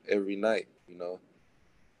done, and every night,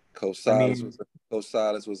 Coach I Silas mean, was Coach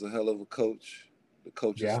Silas was a hell of a coach. The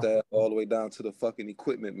coaching yeah, staff, all the way down to the fucking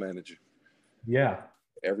equipment manager. yeah.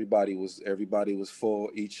 Everybody was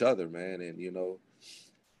for each other, man. And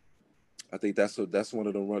I think that's one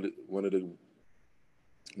of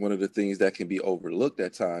the things that can be overlooked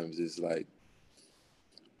at times is like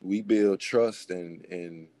we build trust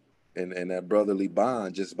and that brotherly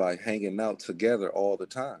bond just by hanging out together all the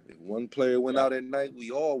time. If one player went Yeah. out at night,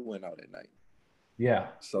 we all went out at night. Yeah.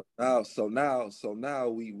 So now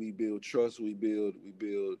we build trust. We build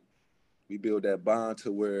that bond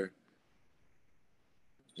to where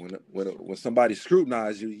when somebody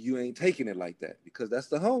scrutinizes you, you ain't taking it like that because that's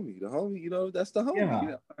the homie. The homie, that's the homie. Yeah.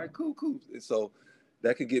 Yeah, all right, cool. And so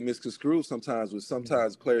that could get misconstrued sometimes.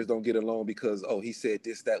 Sometimes players don't get along because he said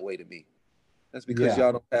this that way to me. That's because Yeah.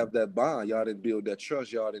 y'all don't have that bond. Y'all didn't build that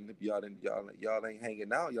trust. Y'all ain't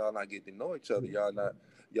hanging out. Y'all not getting to know each other.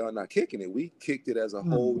 Y'all not kicking it. We kicked it as a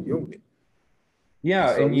whole unit. And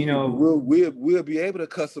Yeah. so And we'll be able to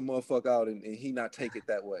cuss a motherfucker out and he not take it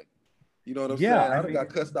that way. You know what I'm Yeah, saying? I I done mean, got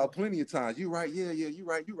cussed out plenty of times. You right, yeah, you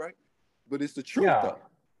right, you right. But it's the truth yeah, though.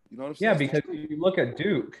 You know what I'm yeah, saying? It's the because truth. you look at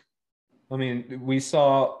Duke. I mean, we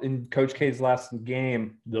saw in Coach K's last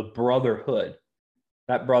game the brotherhood.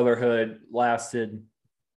 That brotherhood lasted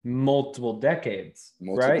multiple decades,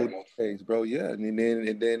 Multiple right? decades, bro. Yeah.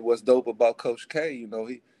 And then what's dope about Coach K,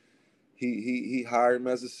 he hired him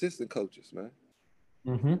as assistant coaches, man.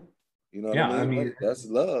 Mm-hmm. You know what I Yeah, I mean? mean, That's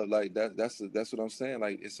love. Like that's what I'm saying.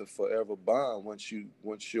 Like it's a forever bond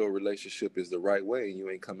once your relationship is the right way and you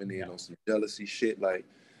ain't coming in yeah, on some jealousy shit like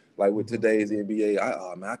with mm-hmm. today's NBA.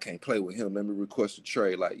 Oh man, I can't play with him. Let me request a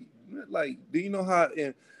trade. Like do you know how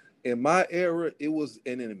in my era it was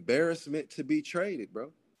an embarrassment to be traded,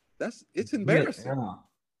 bro? It's Really, embarrassing.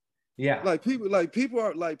 yeah, yeah. People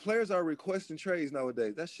are like players are requesting trades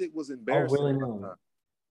nowadays. That shit was Oh, embarrassing willy in my nilly. time.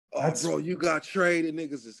 Oh, That's, bro, you got traded.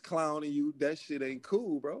 Niggas is clowning you. That shit ain't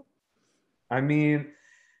cool, bro. I mean,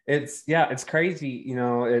 it's crazy.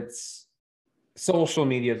 It's social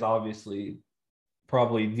media is obviously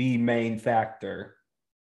probably the main factor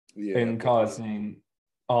Yeah, in causing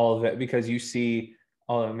all of it because you see,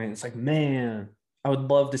 oh man, it's like, man, I would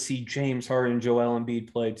love to see James Harden and Joel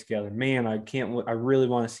Embiid play together. Man, I really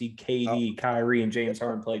want to see I, KD, Kyrie, and James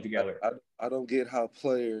Harden play I, together. I, I don't get how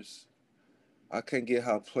players. I can't get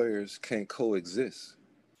how players can't coexist.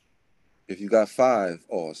 If you got 5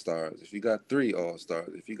 All-Stars, if you got 3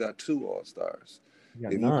 All-Stars, if you got 2 All-Stars, You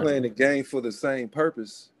got if you none. playing the game for the same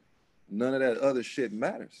purpose, none of that other shit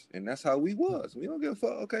matters. And that's how we was. We don't give a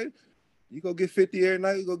fuck. Okay, you go get 50 every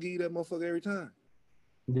night. We go give you that motherfucker every time.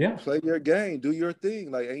 Yeah. Play your game, do your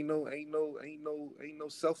thing. Like ain't no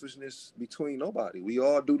selfishness between nobody. We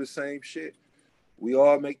all do the same shit. We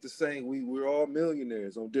all make the same. We're all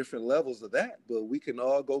millionaires on different levels of that, but we can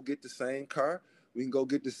all go get the same car. We can go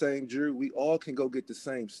get the same jewelry. We all can go get the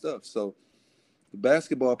same stuff. So the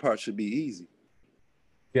basketball part should be easy.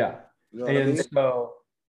 Yeah. You know what I And mean? so,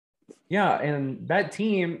 yeah, and that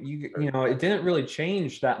team, it didn't really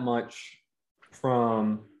change that much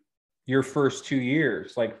from your first 2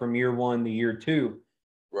 years, like from year one to year two.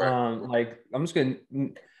 Right. Like I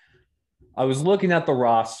was looking at the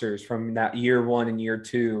rosters from that year one and year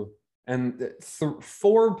two, and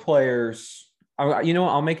four players.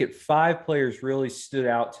 I'll make it five players really stood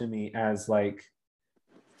out to me as like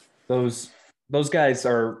those those guys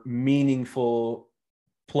are meaningful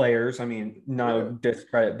players. I mean, Yeah. no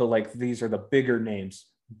discredit, but like these are the bigger names.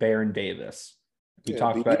 Baron Davis. We Yeah.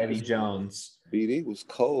 talked about Eddie Jones, BD was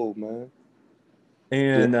cold, man.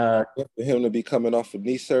 and For him to be coming off of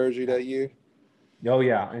knee surgery that year. oh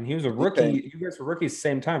yeah, and he was a He came. rookie. You guys were rookies the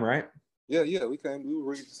same time, right? Yeah. We were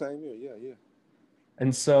rookies the same year. Yeah.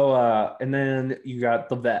 And so, and then you got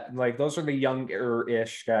the vet, like those are the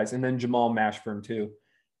younger-ish guys, and then Jamal Mashburn too.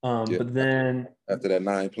 Yeah. But then, After that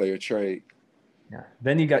 9-player trade. yeah,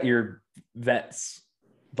 then you got your vets,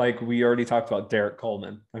 like we already talked about Derek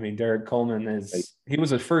Coleman. I mean, Derek Coleman he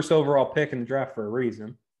was a first overall pick in the draft for a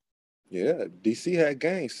reason. Yeah. DC had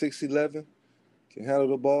game 6'11", can handle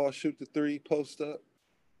the ball, shoot the three, post up.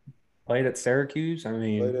 Played at Syracuse. I Play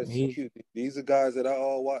mean, that cute. These are guys that I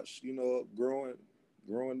all watched,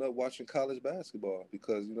 growing up watching college basketball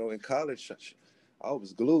because, in college, I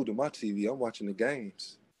was glued to my TV. I'm watching the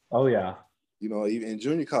games, oh yeah, even in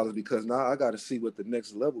junior college because now I got to see what the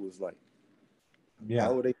next level is like. yeah,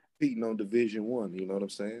 How are they competing on Division One? You know what I'm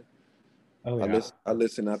saying? oh yeah, I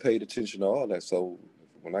listened, I paid attention to all that. So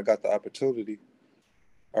when I got the opportunity,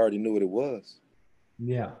 I already knew what it was.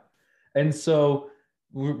 yeah. And so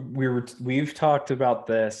we've talked about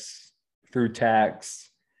this through text.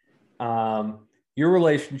 Your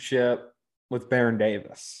relationship with Baron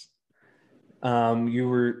Davis. You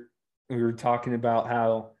were We were talking about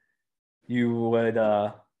how you would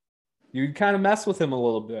you'd kind of mess with him a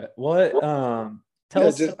little bit. What tell Yeah,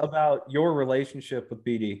 us just about your relationship with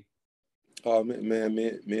BD? oh man, me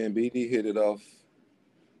and BD hit it off.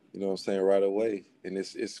 You know what I'm saying, right away. And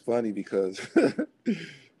it's funny because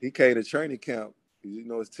he came to training camp.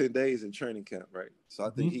 It's 10 days in training camp, right? So I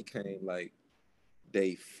think he came like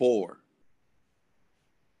day 4.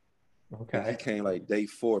 I think he Okay. came like day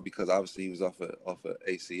 4 because obviously he was off of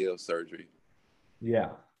ACL surgery Yeah.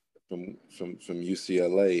 from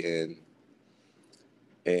UCLA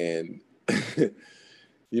and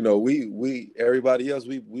we everybody else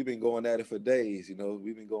we've been going at it for days.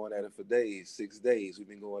 We've been going at it for days, 6 days. We've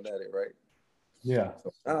been going at it, right? Yeah.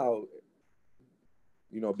 So now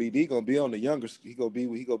BD gonna be on the younger. He gonna be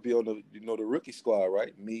on the rookie squad,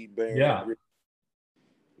 right? Me, Yeah. Barron,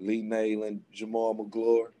 Lee Nail, and Jamal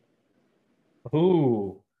McGlure.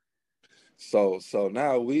 Ooh. So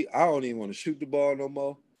now I don't even want to shoot the ball no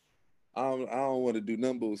more. I don't want to do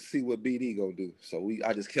nothing but see what BD gonna do. So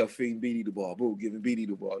I just kept feeding BD the ball, boom, giving BD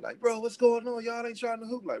the ball. Like, bro, what's going on? Y'all ain't trying to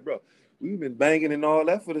hoop. Like, bro, we've been banging and all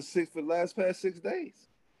that for the last past 6 days.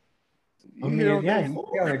 I You here mean, on yeah, day you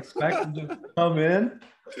 4. gotta expect him to come in.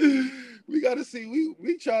 We gotta see.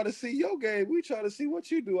 We try to see your game. We try to see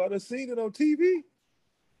what you do. I done seen it on TV.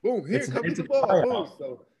 Boom, here comes It's the a ball. Boom. tryout.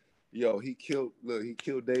 So, yo, he killed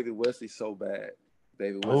David Wesley so bad.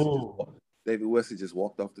 Oh, David Wesley just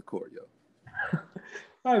walked off the court, yo.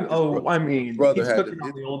 I mean, Brother he's had cooking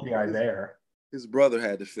on the old guy his, there. his brother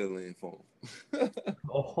had to fill in for him.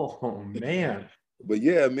 Oh man. But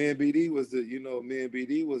yeah, me and BD was the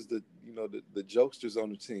the jokesters on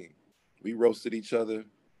the team. We roasted each other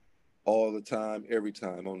all the time, every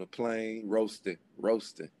time on the plane, roasting.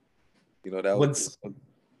 That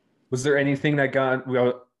Was there anything that got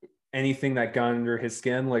under his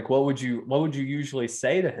skin? Like, what would you usually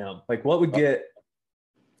say to him? Like, what would get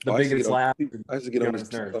the biggest laugh? I used to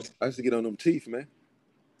get on them teeth, man.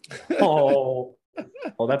 Oh,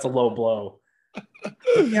 that's a low blow.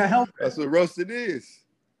 Yeah, help it. That's what roasting is.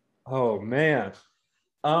 Oh man. Did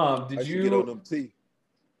I used to get on them teeth.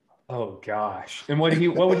 Oh gosh. And what would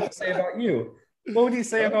he say about you? What would he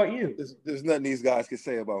say about you? There's nothing these guys can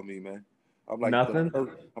say about me, man. I'm like Nothing.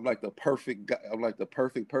 I'm like the perfect guy. I'm like the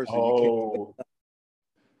perfect person. Oh.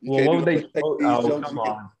 You Well, can't what do would they? take these jokes. Come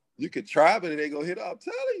on. You could try, but it ain't gonna hit. I'm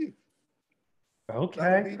telling you.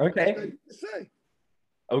 Okay. Okay. Say.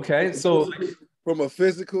 Okay. So From a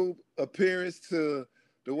physical appearance to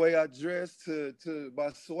the way I dress to my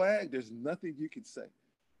swag, there's nothing you can say.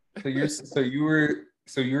 So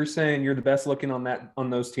you're saying you're the best looking on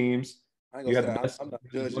those teams. I ain't You gonna have say the best I'm not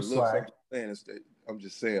judging looks. I'm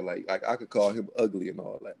just saying like I could call him ugly and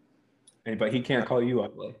all that. But he can't call you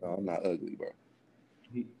ugly. No, I'm not ugly, bro.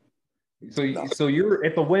 So it's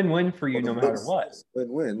a win-win for you no matter what.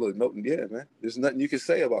 Win-win. Look, yeah, man. There's nothing you can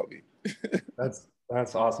say about me. That's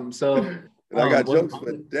awesome. So and I got jokes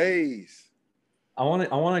for days. I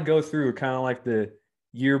want to go through kind of like the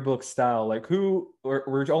yearbook style. Like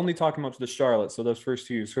we're only talking about the Charlotte, so those first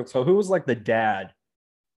two. So who was like the dad?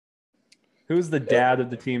 Who's the dad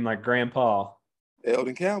of the team? Like grandpa?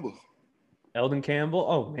 Eldon Campbell. Eldon Campbell?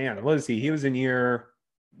 Oh man, what is he? He was in year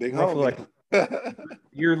big roughly homie.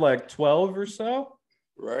 Year like 12 or so.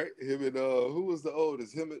 Right. Him and who was the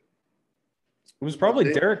oldest? It was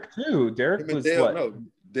probably Derek too. Derek was what? No,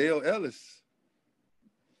 Dale Ellis.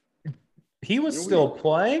 He was still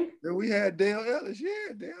playing. Then we had Dale Ellis.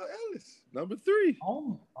 Yeah, Dale Ellis, number 3.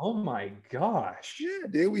 Oh my gosh. Yeah.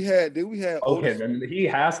 Then we had. Okay, Otis, then he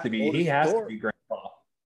has to be. He has to be grandpa.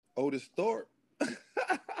 Otis Thorpe.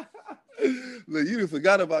 Look, you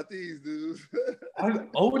forgot about these dudes.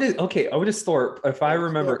 Otis Thorpe. If I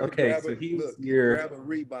remember, okay, so he was here.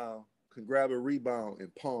 Can grab a rebound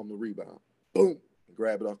and palm the rebound. Boom, and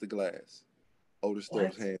grab it off the glass. Otis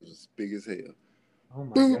Thorpe's hands was big as hell. Oh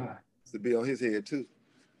my god. To be on his head too.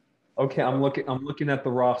 Okay, I'm looking at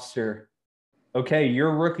the roster. Okay,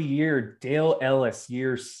 your rookie year, Dale Ellis,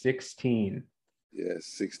 year 16. Yeah,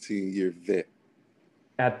 16-year vet.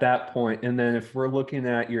 At that point, and then if we're looking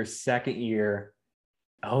at your second year,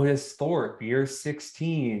 Otis Thorpe, year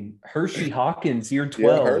 16. Hershey Hawkins, year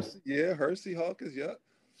 12. Hershey Hawkins, yeah.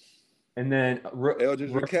 And then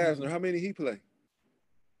Eldridge McCasner, how many he play?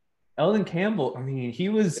 Eldon Campbell, I mean, he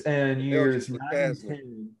was in years 9 and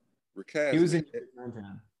 10. He was in years 9 and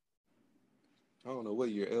 10. I don't know what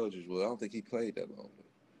year Eldridge was. I don't think he played that long.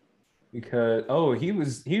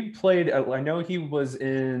 Because he played. I know he was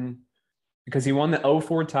in because he won the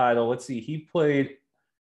 04 title. Let's see, he played.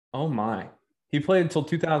 Oh my. He played until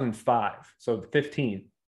 2005, so 15.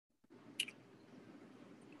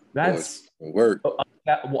 That's work.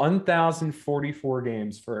 That 1,044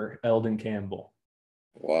 games for Eldon Campbell.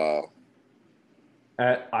 Wow.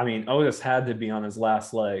 I mean, Otis had to be on his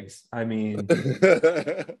last legs. I mean,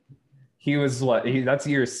 he was what? That's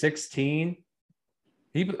year 16.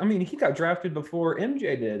 He got drafted before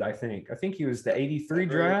MJ did. I think he was the 83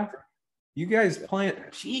 draft. You guys playing?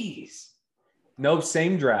 Jeez. Nope,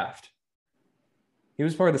 same draft. He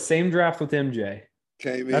was part of the same draft with MJ.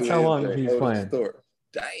 That's how long he's playing.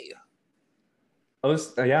 Damn.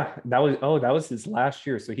 That was his last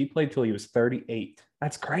year. So he played till he was 38.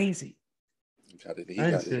 That's crazy.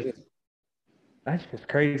 That's just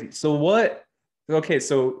crazy. So what? Okay,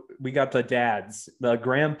 so we got the dads, the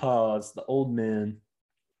grandpas, the old men.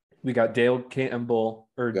 We got Dale Campbell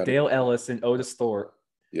or Dale Ellis and Otis Thorpe.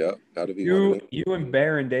 Yeah, gotta be you and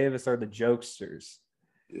Baron Davis are the jokesters.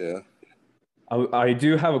 Yeah. I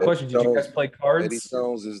do have a question. Did you guys play cards? Eddie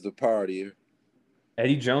Jones is the partier.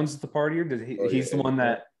 Eddie Jones is the partier? He's the one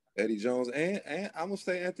that Eddie Jones and I'm gonna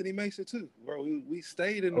say Anthony Mason too, bro. We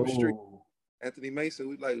stayed in them streets. Oh, Anthony Mason,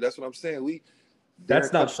 we like that's what I'm saying. We that's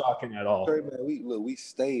Derek not Carr, shocking at all. man. We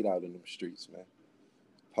stayed out in them streets, man.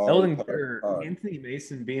 Party, Eldon party, or party. Anthony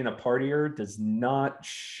Mason being a partier does not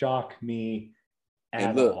shock me And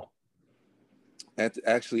at look, all.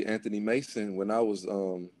 actually Anthony Mason, when I was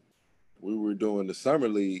we were doing the summer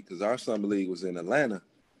league because our summer league was in Atlanta.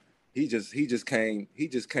 He just came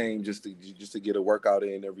just to get a workout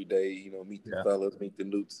in every day, meet the Yeah. fellas, meet the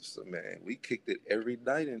newts. So man, we kicked it every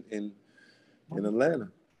night in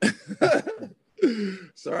Atlanta.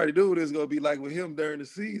 Sorry to do what it's gonna be like with him during the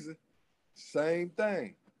season. Same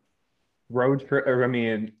thing. Road trip, or I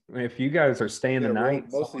mean, if you guys are staying the night,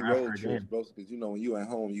 Mostly somewhere after road a trips, game. bro. Because when you at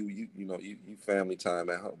home, you family time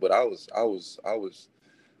at home. But I was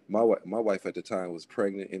my wife at the time was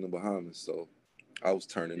pregnant in the Bahamas, so I was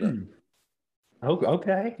turning up. Oh,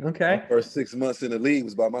 okay. My first 6 months in the league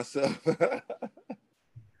was by myself.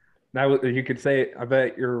 Now you could say, I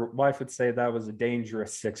bet your wife would say that was a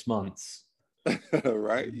dangerous 6 months.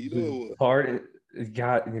 Right? Part,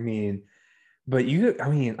 God, I mean, but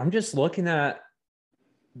I'm just looking at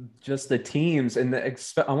just the teams and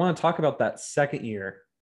I want to talk about that second year.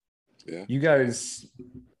 Yeah. You guys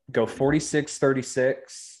go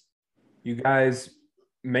 46-36. You guys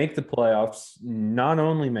make the playoffs. Not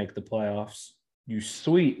only make the playoffs, you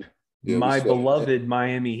sweep my beloved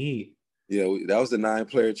Miami Heat. Yeah, that was the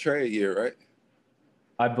 9-player trade year, right?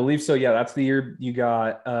 I believe so. Yeah, that's the year you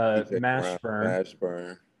got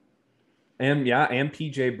Mashburn. And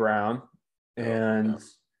PJ Brown. And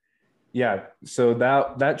so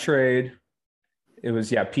that trade, it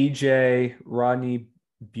was PJ, Rodney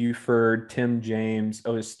Buford, Tim James,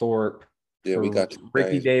 Otis Thorpe. Yeah, we got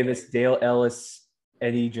Ricky Davis, Dale Ellis,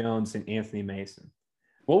 Eddie Jones, and Anthony Mason.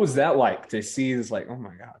 What was that like to see? It's like, oh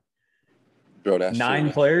my God. Bro, that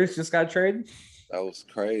 9 players just got traded? That was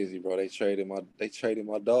crazy, bro. They traded my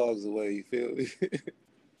dogs away, you feel me?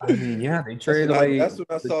 I mean, yeah, they traded away. That's when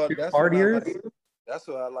I saw that's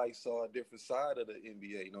when I saw a different side of the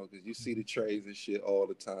NBA, because you see the trades and shit all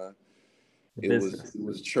the time. It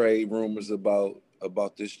was trade rumors about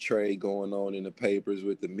this trade going on in the papers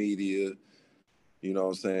with the media. You know what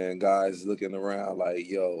I'm saying? Guys looking around like,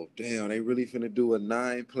 yo, damn, they really finna do a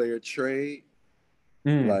 9-player trade?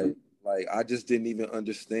 Like I just didn't even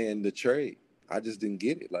understand the trade. I just didn't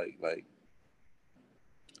get it. Like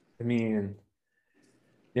I mean,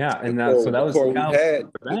 yeah, and the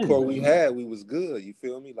core we had, we was good. You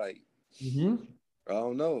feel me? Like, I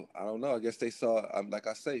don't know. I guess they saw. Like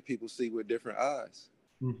I say, people see with different eyes.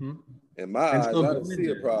 In my eyes, I didn't see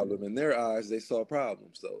a problem. In their eyes, they saw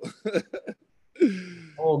problems. So,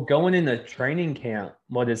 well, going into training camp,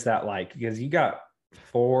 what is that like? Because you got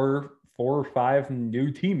four or five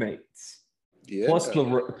new teammates. Yeah. Plus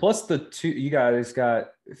the two, you guys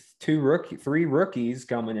got three rookies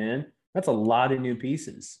coming in. That's a lot of new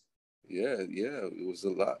pieces. Yeah, it was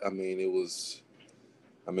a lot. I mean, it was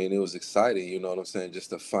exciting. You know what I'm saying?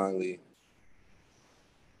 Just to finally,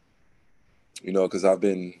 because I've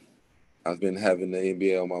been having the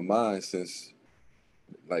NBA on my mind since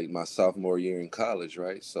like my sophomore year in college,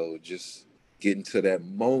 right? So just getting to that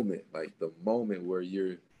moment, like the moment where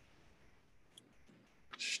you're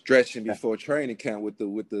stretching before training camp with the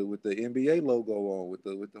NBA logo on, with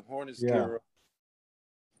the Hornets gear on.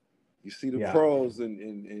 You see the pros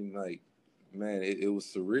and like, man, it was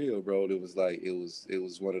surreal, bro. It was like it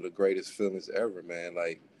was one of the greatest feelings ever, man.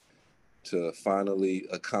 Like to finally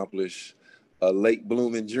accomplish a late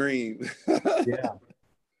blooming dream. Yeah.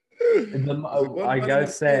 I gotta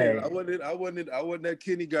say, I wasn't that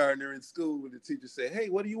kindergartner in school when the teacher said, "Hey,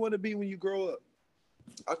 what do you want to be when you grow up?"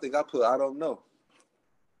 I think I don't know.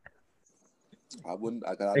 I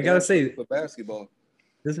gotta say, for basketball,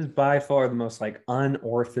 this is by far the most like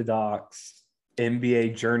unorthodox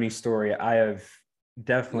NBA journey story I have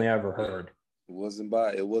definitely ever heard. It wasn't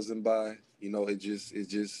by, it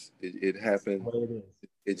happened.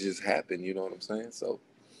 It just happened. You know what I'm saying? So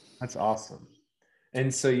that's awesome.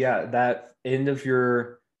 And so, that end of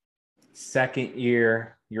your second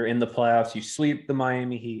year, you're in the playoffs, you sweep the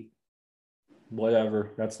Miami Heat.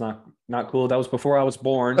 Whatever. That's not cool. That was before I was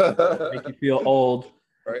born. Make you feel old.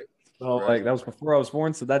 Right. So like that was before I was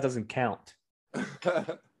born, so that doesn't count.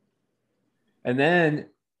 And then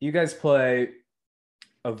you guys play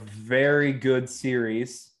a very good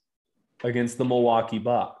series against the Milwaukee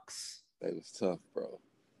Bucks. That was tough, bro.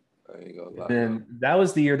 I ain't gonna lie. And that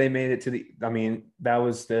was the year they made it to that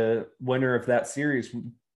was the winner of that series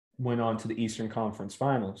went on to the Eastern Conference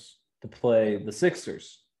Finals to play the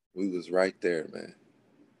Sixers. We was right there, man.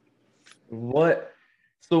 What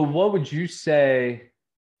would you say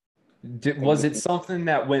Was it something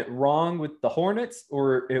that went wrong with the Hornets,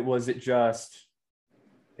 or was it just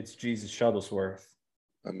it's Jesus Shuttlesworth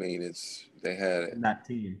I mean, they had in that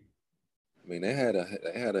team? I mean, they had a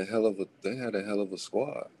hell of a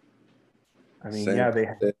squad. I mean, Sam yeah,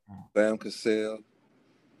 Cassell, Bam Cassell,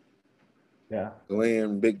 yeah,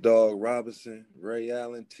 Glenn Big Dog Robinson, Ray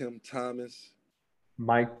Allen, Tim Thomas,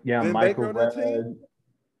 Vin Baker Michael on that team. Red.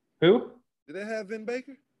 Who? Did they have Vin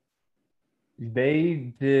Baker?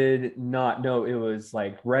 They did not know. It was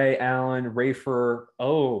like Ray Allen, Rafer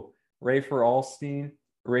Alston,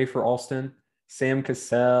 Sam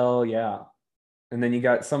Cassell, yeah. And then you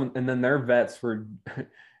got and then their vets were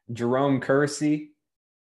Jerome Kersey,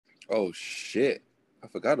 Oh shit! I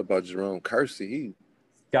forgot about Jerome Kersey. He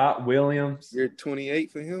Scott Williams. year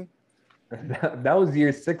 28 for him. That was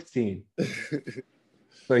year 16.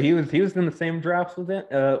 So he was in the same drafts with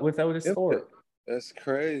Otis Yep. Thorpe. That's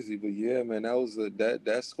crazy, but yeah, man,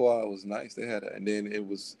 that squad was nice. They had, and then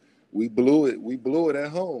we blew it at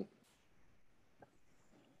home.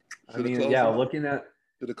 I mean, yeah, looking at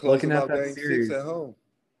that game series. 6 at home.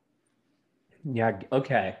 Yeah,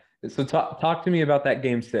 okay. So talk to me about that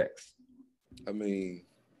game 6. I mean,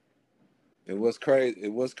 it was crazy.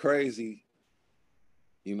 It was crazy.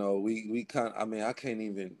 You know, we kind. I mean, I can't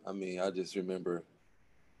even. I mean, I just remember.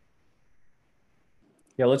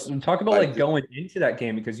 Yeah, let's talk about going into that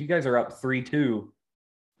game because you guys are up 3-2.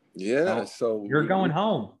 Yeah, so you're going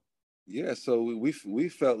home. Yeah, so we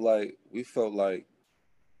felt like we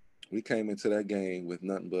came into that game with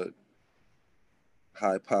nothing but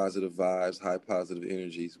high positive vibes, high positive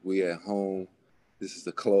energies. We at home. This is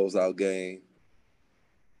the closeout game.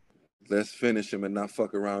 Let's finish them and not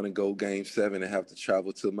fuck around and go game 7 and have to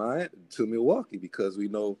travel to Milwaukee because we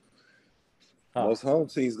know most home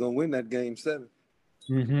teams gonna win that game 7.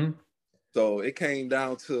 Mm-hmm. So it came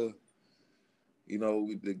down to,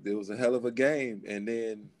 there was a hell of a game, and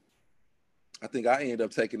then I think I ended up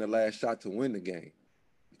taking the last shot to win the game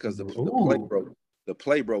because the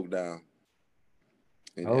play broke down,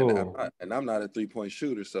 and I'm not a 3-point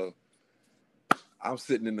shooter, so I'm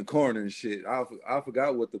sitting in the corner and shit. I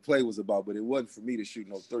forgot what the play was about, but it wasn't for me to shoot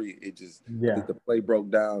no 3. It just I think the play broke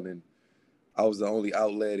down, and I was the only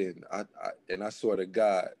outlet, and I swear to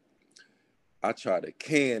God, I tried to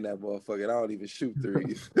can that motherfucker. And I don't even shoot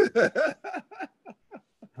 3s.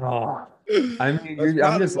 I mean,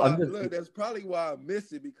 that's probably why I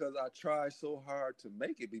missed it because I tried so hard to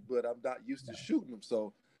make it, but I'm not used to shooting them.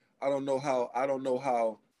 So I don't know how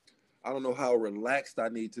relaxed I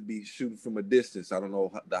need to be shooting from a distance. I don't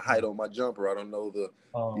know the height on my jumper. I don't know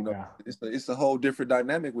it's a whole different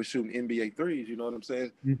dynamic with shooting NBA 3s. You know what I'm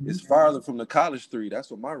saying? Mm-hmm. It's farther from the college 3.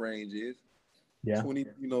 That's what my range is. Yeah. 20,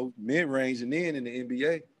 mid range, and then in the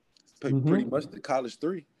NBA, pretty much the college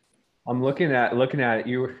 3. I'm looking at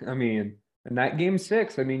it. I mean, in that game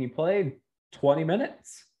 6, I mean, you played 20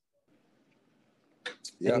 minutes.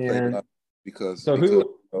 Yeah, I played a lot because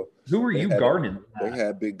who were you guarding? They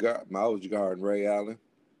had big guard. I was guarding Ray Allen.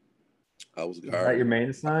 I was guarding. Is that your main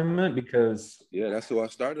assignment? Because that's who I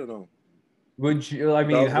started on. Would you? I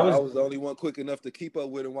mean, I was the only one quick enough to keep up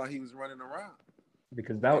with him while he was running around.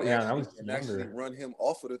 Because actually run him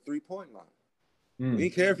off of the 3-point line. We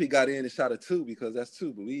didn't care if he got in and shot a 2 because that's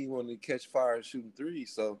 2, but we wanted to catch fire shooting 3.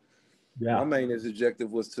 So my main objective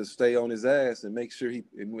was to stay on his ass and make sure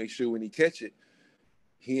when he catch it,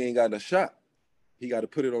 he ain't got a shot. He got to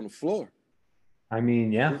put it on the floor. I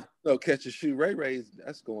mean, yeah. No catch and shoot Ray,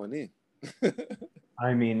 that's going in.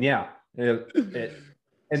 I mean, yeah.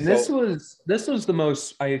 This was the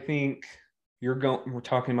most, I think we're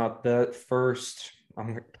talking about the first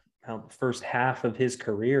half of his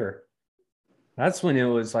career. That's when it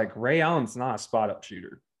was like Ray Allen's not a spot up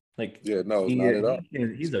shooter. Like, not at all.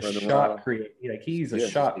 He's a shot creator. Like he's a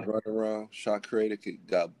shot run around, shot creator,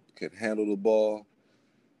 could handle the ball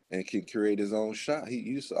and can create his own shot.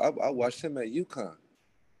 I watched him at UConn.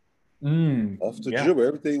 Off the dribble,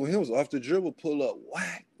 everything with him was off the dribble, pull up,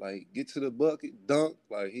 whack, like get to the bucket, dunk.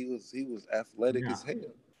 Like he was athletic as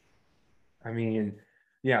hell. I mean,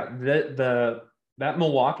 that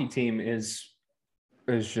Milwaukee team is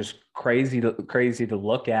just crazy to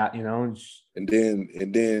look at, And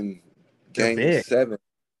then game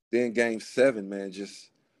 7, man, just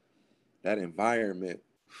that environment.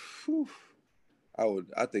 Whew,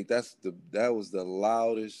 I think that was the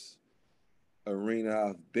loudest arena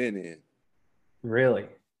I've been in. Really?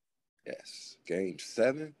 Yes. Game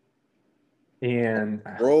 7. And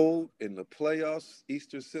road in the playoffs,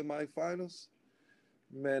 Eastern semifinals.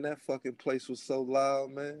 Man, that fucking place was so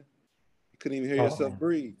loud, man. You couldn't even hear yourself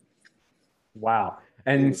breathe. Wow.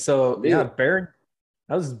 And so, that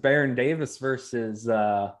was Baron Davis versus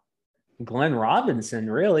Glenn Robinson,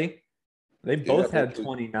 really. They Yeah, both had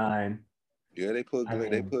 29. yeah, they put I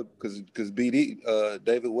Glenn. They mean, put because BD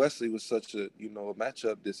David Wesley was such a a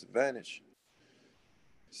matchup disadvantage.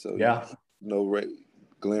 So yeah,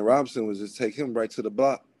 Glenn Robinson was just take him right to the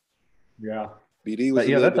block. yeah. BD was But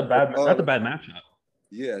a yeah, little bit more that's a taller. bad matchup.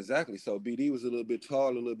 Yeah, exactly. So BD was a little bit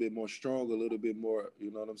taller, a little bit more strong, a little bit more.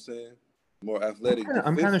 You know what I'm saying? More athletic I'm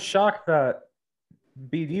kind of defensive. shocked that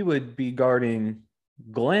BD would be guarding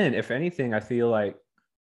Glenn. If anything, I feel like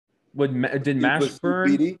did But see,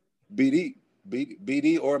 Mashburn?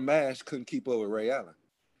 BD or Mash couldn't keep up with Ray Allen.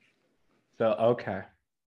 So okay.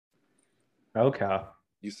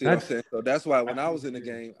 You see what I'm That's saying? So that's why when that's I was in the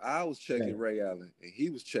weird. game, I was Yeah. checking Ray Allen and he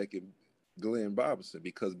was checking Glenn Robinson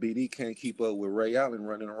because BD can't keep up with Ray Allen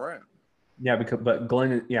running around. Yeah, but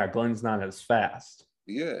Glenn's not as fast.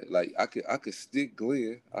 Yeah, like I could stick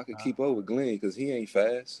Glenn. I could keep up with Glenn because he ain't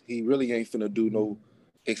fast. He really ain't finna do no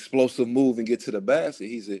explosive move and get to the basket.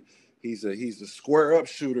 He's a square up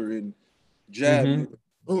shooter and jab Mm-hmm. you,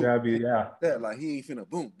 boom, Grab you, yeah. that like he ain't finna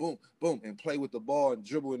boom, boom, boom and play with the ball and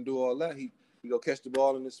dribble and do all that. He go catch the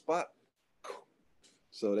ball in the spot.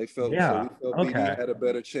 So we Yeah. felt BD Okay. had a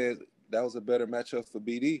better chance. That was a better matchup for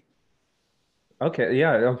BD Okay.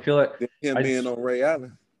 Yeah. I feel like than him I being just on Ray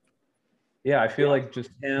Allen. I feel like just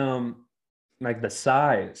him, like the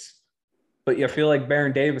size. But yeah, I feel like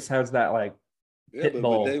Baron Davis has that like Yeah, pit but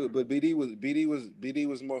bull. David, but BD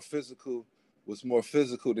was more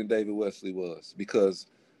physical than David Wesley was because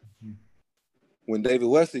when David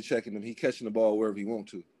Wesley checking him, he catching the ball wherever he want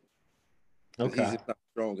to because he's Okay. just not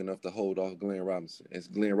strong enough to hold off Glenn Robinson. And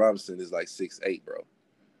Glenn Robinson is like 6'8", bro.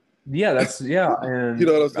 Yeah, yeah. You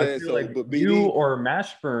know And what I'm I saying? feel So, like but you BD, or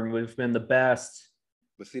Mashburn would have been the best,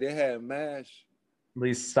 but see, they had Mash. at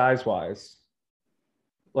least size wise.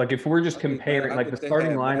 Like if we're just comparing I like the think they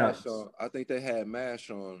starting had Mash lineups, on. I think they had Mash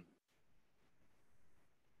on.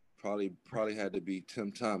 Probably had to be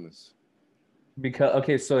Tim Thomas. because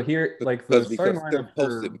okay, so here like the starting Because Tim lineup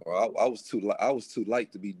posted for more. I was too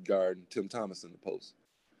light to be guarding Tim Thomas in the post.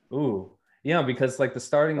 ooh, yeah, because like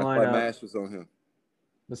That's why Mash was on him.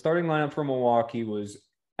 the starting lineup for Milwaukee was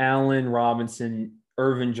Allen Robinson,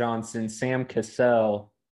 Irvin Johnson, Sam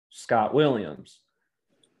Cassell, Scott Williams.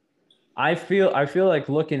 I feel like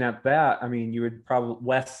looking at that, I mean, you would probably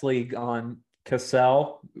Wesley on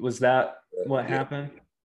Cassell. Was that what Yeah, happened?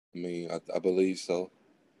 I mean, I believe so.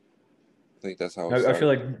 I think that's how it I feel started.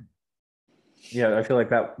 like yeah, I feel like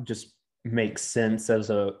that just makes sense as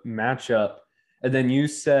a matchup. And then you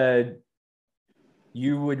said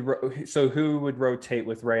you would so who would rotate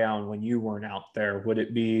with Ray Allen when you weren't out there? Would it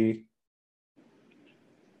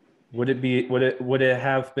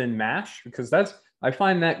have been Mash? Because I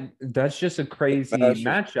find that's just a crazy Mash,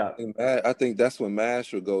 matchup. I think that's when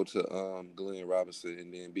Mash would go to Glenn Robinson,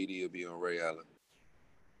 and then BD would be on Ray Allen,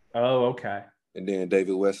 Oh, okay. and then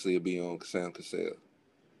David Wesley would be on Sam Cassell.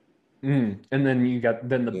 And then you got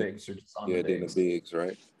the Yeah, bigs are just on the yeah, then the bigs. bigs,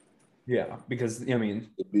 right? Yeah, because I mean,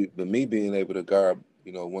 But me being able to guard,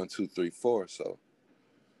 1, 2, 3, 4, so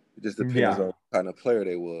it just depends yeah, on what kind of player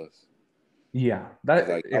they was. yeah, 'Cause, that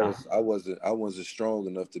like yeah, I wasn't strong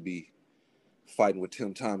enough to be fighting with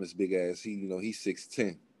Tim Thomas, big ass. He's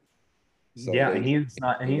 6'10", so yeah, and he's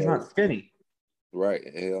not skinny. right?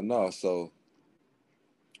 Hell no. So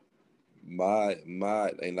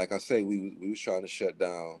and like I say, we was trying to shut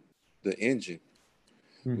down the engine,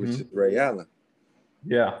 which is Mm-hmm. Ray Allen.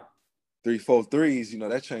 Yeah, 3-4 threes,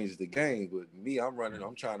 that changes the game. But me, I'm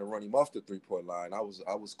trying to run him off the 3-point line. I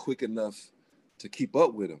was quick enough to keep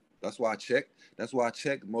up with him. That's why I checked. That's why I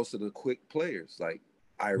checked most of the quick players like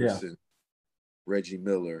yeah. Iverson, Reggie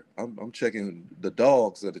Miller. I'm checking the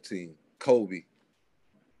dogs of the team. Kobe.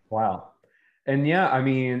 Wow. And yeah, I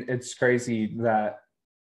mean, it's crazy that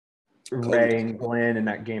Kobe. Ray and Glenn in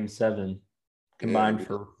that game seven Yeah, combined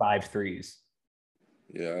for 5 threes.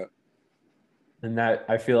 yeah, And that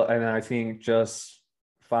and I think just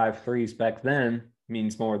 5 threes back then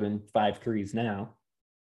means more than 5 threes now.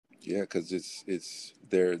 yeah. Because it's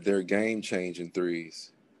their game changing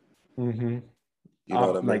threes. Mm-hmm. You know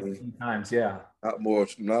what I Like mean? 2 times, yeah.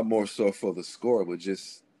 Not more so for the score, but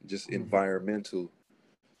just Mhm. environmental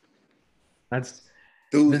That's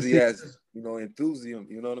this. enthusiasm. Enthusiasm.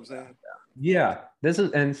 You know what I'm saying? Yeah. This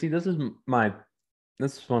is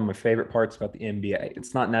one of my favorite parts about the NBA.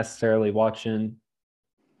 It's not necessarily watching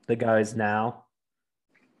the guys now,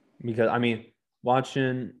 because I mean,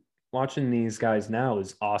 watching these guys now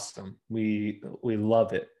is awesome. We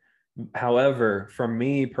love it. However, for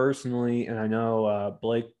me personally, and I know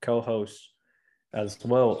Blake co-hosts as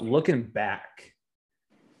well, looking back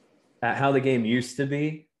at how the game used to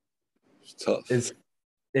be It's tough.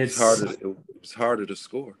 It's harder. It was harder to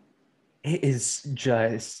score. It is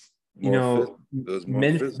just, It was more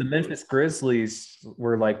physical. The Memphis Grizzlies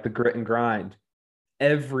were like the grit and grind.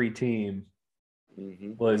 Every team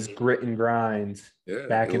was grit and grind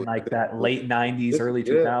back in like that late 90s, early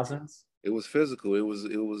 2000s. It was physical. It was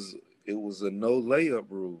a no layup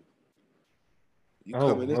rule. You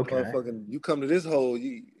come to this hole,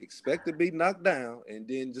 you expect to be knocked down and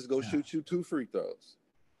then just go shoot you 2 free throws.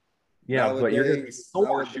 Yeah, nowadays, but you're going to be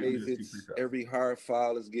sore nowadays it's every hard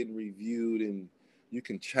foul is getting reviewed and you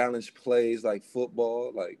can challenge plays like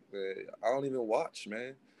football. Like, man, I don't even watch,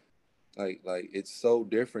 man. Like it's so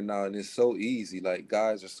different now and it's so easy. Like,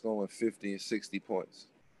 guys are scoring 50 and 60 points.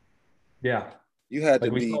 Yeah. You had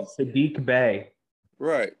like to be Sadiq Bey.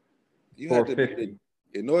 Right. You had to be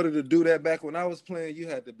in order to do that back when I was playing, you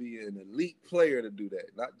had to be an elite player to do that.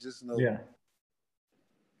 Not just I'm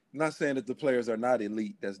not saying that the players are not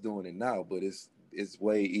elite that's doing it now, but it's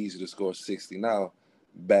way easier to score 60 now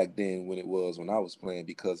back then when it was when I was playing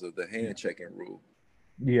because of the hand checking rule.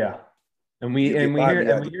 Yeah. And we hear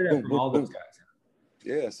that from all those guys.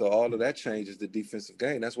 Yeah, so all of that changes the defensive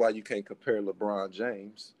game. That's why you can't compare LeBron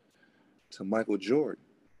James to Michael Jordan.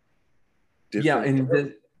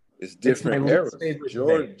 It's different eras.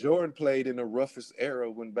 Jordan played in the roughest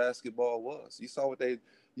era when basketball was. You saw what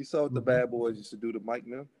the bad boys used to do to Mike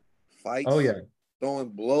Mim? Fights. Oh yeah. Throwing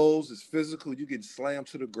blows. It's physical. You get slammed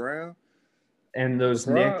to the ground. And those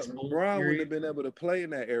LeBron wouldn't have been able to play in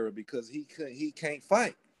that era because he can't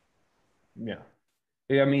fight. Yeah.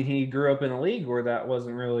 I mean, he grew up in a league where that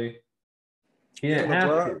wasn't really. He didn't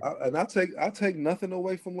have to. And I take nothing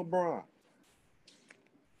away from LeBron.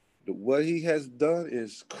 What he has done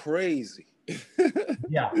is crazy.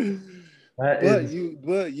 Yeah.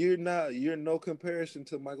 You're no comparison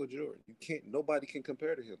to Michael Jordan. Nobody can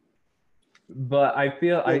compare to him. But I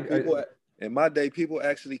feel in my day, people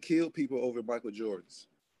actually killed people over Michael Jordan's.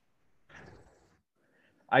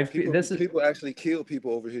 People actually kill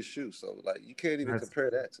people over his shoes. So like you can't even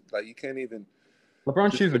compare that. Like you can't even.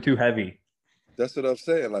 LeBron's shoes are too heavy. That's what I'm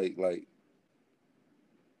saying. Like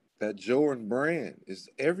that Jordan brand is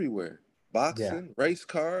everywhere. Boxing, race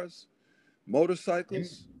cars,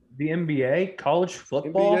 motorcycles. The NBA, college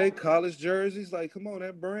football. NBA, college jerseys. Like, come on,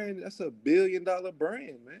 that brand, that's $1 billion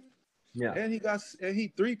brand, man. Yeah. And he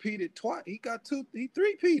three-peated twice. He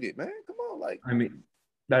 3-peated, man. Come on, like. I mean,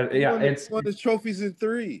 it's one of his trophies in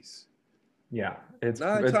threes. Yeah. It's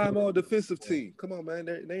 9-time all defensive team. Come on, man.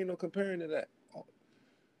 There ain't no comparing to that.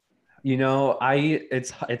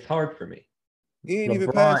 It's hard for me. He ain't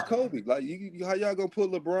even past Kobe. Like, how y'all gonna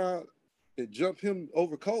put LeBron and jump him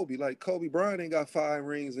over Kobe? Like, Kobe Bryant ain't got 5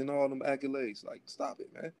 rings and all them accolades. Like, stop it,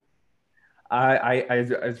 man.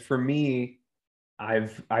 For me,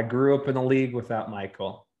 I grew up in a league without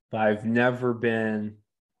Michael, but I've never grown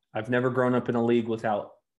up in a league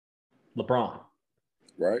without LeBron.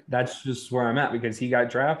 Right. That's just where I'm at because he got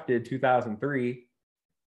drafted 2003.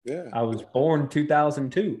 Yeah. I was born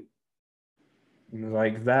 2002.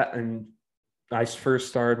 Like that, and I first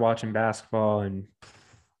started watching basketball in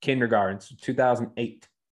kindergarten, so 2008.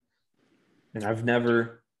 And I've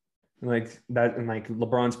never like that, and like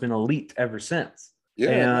LeBron's been elite ever since.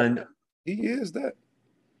 Yeah, and he is that.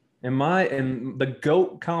 In the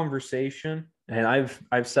GOAT conversation, and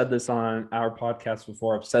I've said this on our podcast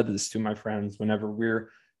before. I've said this to my friends whenever we're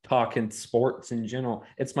talking sports in general.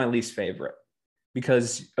 It's my least favorite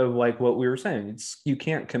because of like what we were saying. You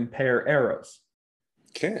can't compare eras.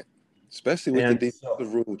 Can't, especially with the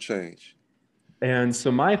defensive rule change. And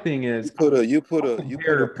so my thing is, you put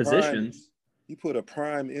a positions. Prime, you put a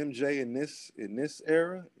prime MJ in this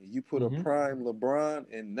era. You put a prime LeBron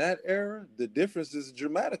in that era. The difference is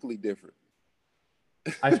dramatically different.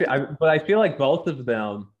 But I feel like both of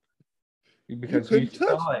them, because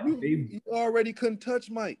you already couldn't touch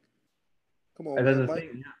Mike. Come on, man, Mike. Thing,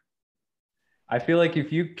 yeah. I feel like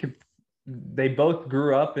they both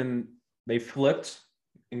grew up and they flipped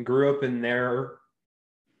and grew up in their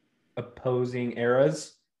opposing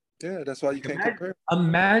eras. Yeah, that's why you can't compare.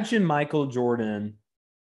 Imagine Michael Jordan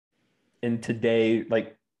in today,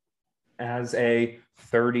 like as a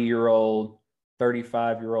 30-year-old,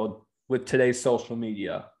 35-year-old with today's social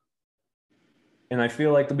media. And I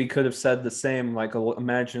feel like we could have said the same, like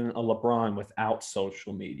imagine a LeBron without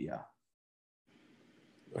social media.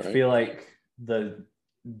 Right. I feel like the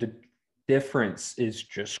difference is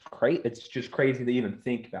just crazy. It's just crazy to even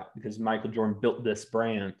think about because Michael Jordan built this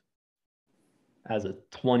brand as a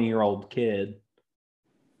 20-year-old kid,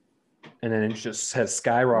 and then it just has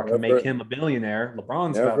skyrocketed, make him a billionaire.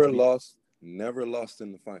 LeBron's never lost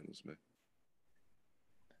in the finals, man.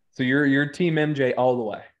 So you're team MJ all the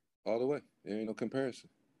way. All the way. There ain't no comparison.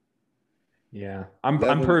 Yeah. I'm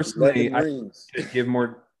 11 personally, I rings. could give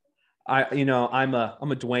more. I'm a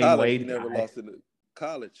Dwayne College, he Wade never guy. lost in the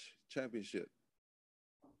college championship.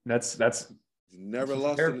 That's He's never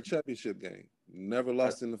lost in fair. the championship game. Never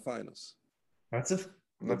lost in the finals. That's a.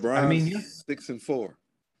 I mean, yeah. LeBron's 6-4,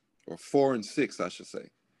 or 4-6, I should say.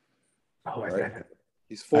 Oh, Right?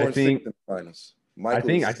 He's I 4-6 think in the finals. I Michael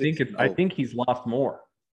think is I think six it, and I zero. think he's lost more.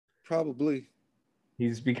 Probably.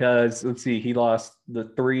 He's because let's see, he lost the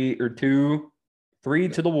three Yeah.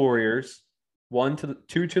 to the Warriors,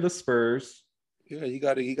 two to the Spurs. Yeah, he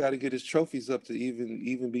got to get his trophies up to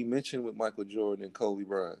even be mentioned with Michael Jordan and Kobe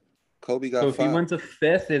Bryant. Kobe So got if he 5. went to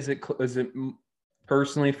fifth, is it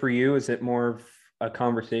personally for you? Is it more of a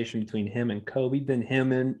conversation between him and Kobe than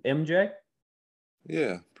him and MJ?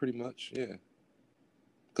 Yeah, pretty much. Yeah.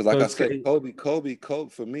 Because So like I it's said, Kobe,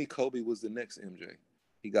 for me, Kobe was the next MJ.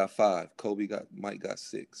 He got 5. Mike got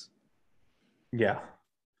 6. yeah,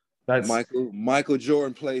 that's Michael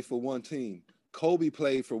Jordan played for one team. Kobe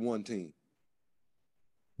played for one team.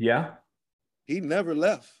 yeah, He never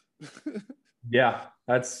left. yeah,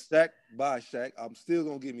 that's Shaq. I'm still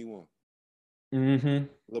gonna give me one. mm-hmm.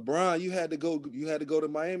 LeBron, you had to go to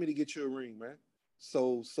Miami to get your ring, man.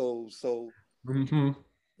 So Mm-hmm.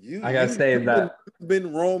 you I gotta you say you've that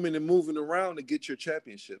been roaming and moving around to get your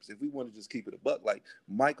championships. If we want to just keep it a buck, like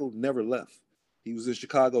Michael never left. He was in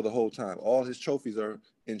Chicago the whole time. All his trophies are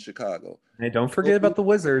in Chicago. hey, don't forget Kobe, about the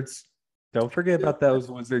Wizards. Don't forget about those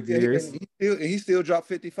Wizards yeah, years. and he still dropped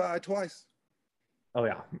 55 twice. Oh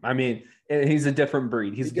yeah, I mean he's a different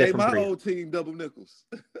breed. He's He a gave different my breed. old team double nickels.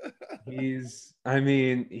 He's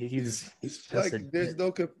just Like a. there's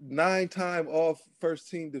no 9-time all first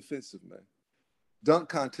team defensive man. Dunk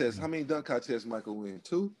contest. How many dunk contests Michael win?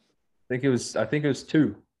 2? I think it was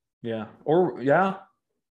two. Yeah. Or yeah.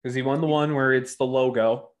 Because he won the one where it's the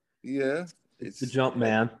logo. Yeah. It's the It's jump hey,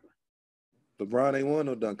 man. LeBron ain't won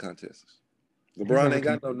no dunk contests. He's LeBron never ain't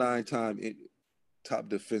got no competed. 9-time top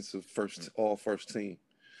defensive first team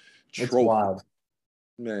It's trophy. wild.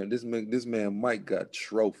 Man, this man Mike got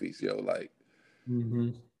trophies, yo. Like Mm-hmm.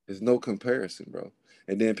 there's no comparison, bro.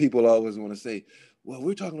 And then people always want to say, well,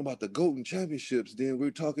 we're talking about the Golden Championships, then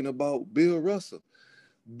we're talking about Bill Russell.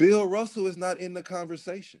 Bill Russell is not in the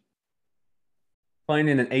conversation. Playing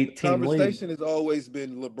in an The 8-team league, conversation has always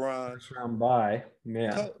been LeBron, first round bye.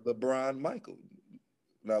 Yeah. LeBron, Michael.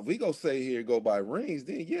 Now, if we go say here go by rings,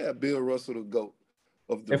 then yeah, Bill Russell the GOAT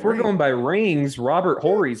of the If we're ring. going by rings, Robert Yeah,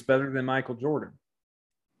 Horry's better than Michael Jordan.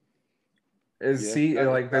 Is yeah, he he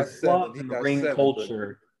like got there's 7. flaws He in the got ring 7, but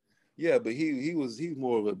culture? yeah, but he was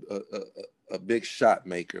more of a big shot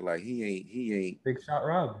maker. Like he ain't. Big shot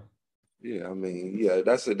Rob. Yeah, I mean, yeah,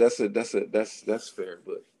 that's fair,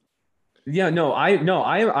 but Yeah,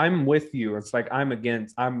 I'm with you. It's like I'm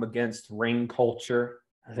against ring culture.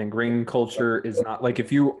 I think ring culture is not like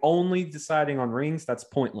if you're only deciding on rings, that's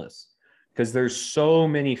pointless because there's so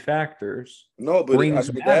many factors. no, but I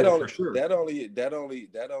Rings mean matter for sure. that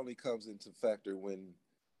only comes into factor when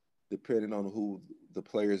depending on who the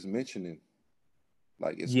player is mentioning.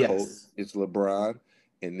 Like it's Cole, Yes, it's LeBron,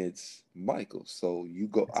 and it's Michael. So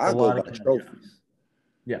it's a I go lot by of yeah, trophies.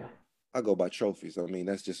 yeah, I go by trophies. I mean,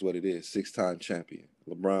 that's just what it is. 6-time champion.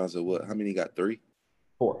 LeBron's a what? How many got? 3?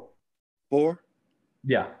 four. 4?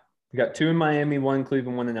 Yeah, you got two in Miami, one in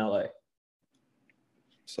Cleveland, one in LA.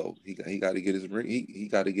 So he got to get his ring. He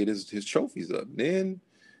got to get his trophies up. Then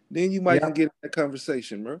you might Yeah, can get in that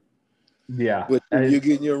conversation, bro. yeah, But you're it's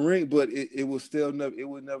getting your ring, but it will still never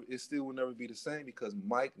it still will never be the same because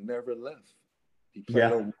Mike never left. He played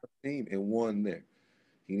yeah, on one team and won there.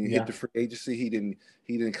 He didn't hit yeah. the free agency. He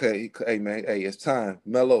didn't cut. Hey man, hey, it's time.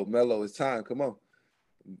 Mello, it's time. Come on.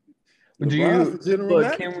 Do LeBron's the you? general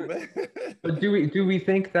But can manager, we? man. But do we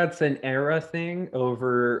think that's an era thing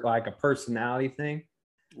over like a personality thing?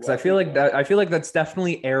 Because Well, I feel like that's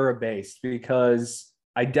definitely era based because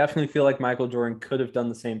I definitely feel like Michael Jordan could have done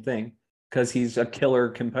the same thing because he's a killer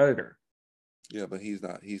competitor. yeah, but he's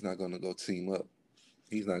not gonna go team up.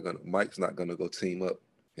 Mike's not gonna go team up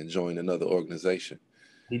and join another organization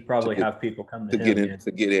He'd to probably get have people come to him. Yeah.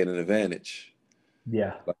 to get in an advantage.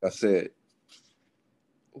 Yeah. Like I said,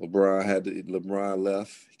 LeBron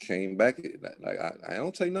left, came back. Like I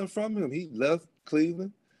don't take nothing from him. He left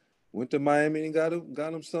Cleveland, went to Miami and got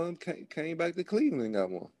him some. Came back to Cleveland and got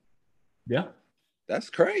one. Yeah. That's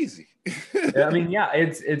crazy. I mean, yeah,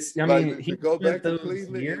 it's I Like mean, to he go spent back to those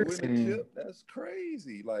Cleveland and years win a and chip. That's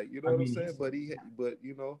crazy. Like you know I what I'm mean, saying. But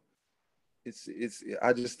you know, it's.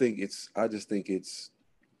 I just think it's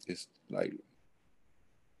like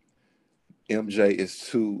MJ is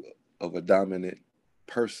too of a dominant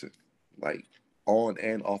person. Like on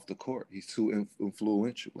and off the court. He's too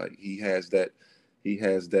influential. Like he has that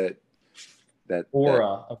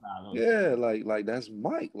Aura about him. yeah, like that's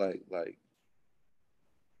Mike. Like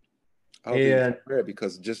I don't think And it's fair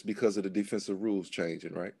because of the defensive rules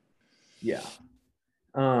changing, right? yeah.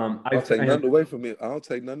 I'll take nothing away from it. I don't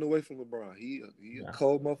take nothing away from LeBron. He a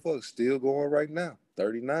cold motherfucker, still going right now.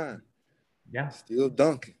 39. Yeah. Still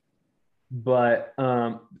dunking. But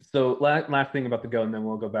so last thing about the GOAT, and then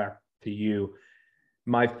we'll go back to you.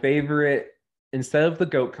 My favorite, instead of the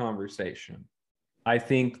GOAT conversation, I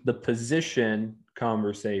think the position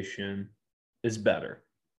conversation is better.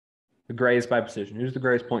 The greatest by position. Who's the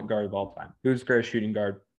greatest point guard of all time? Who's the greatest shooting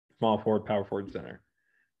guard, small forward, power forward, center?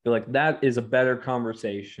 I feel like that is a better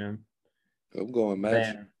conversation. I'm going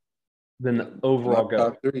Magic. Than the overall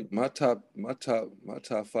GOAT. My top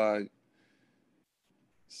five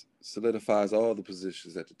solidifies all the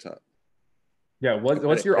positions at the top. Yeah,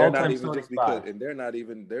 what's your all-time starting five? And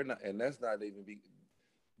that's not even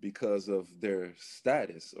because of their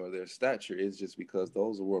status or their stature. It's just because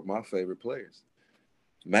those were my favorite players.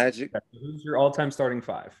 Magic. Who's your all-time starting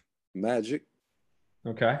five? Magic.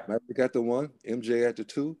 Okay. Magic at the 1, MJ at the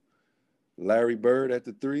 2, Larry Bird at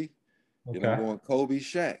the 3, and I'm going Kobe,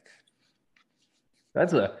 Shaq.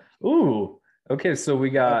 That's okay. So we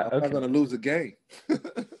got. I'm not gonna lose a game.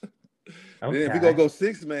 Okay. If we go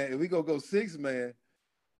six man,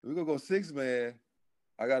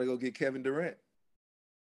 I gotta go get Kevin Durant.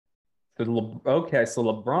 So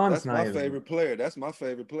LeBron's That's my favorite player. That's my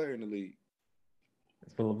favorite player in the league.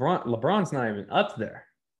 So LeBron's not even up there.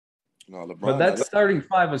 No, LeBron. But that starting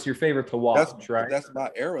five was your favorite to watch, right? That's my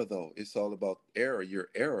era, though. It's all about era, your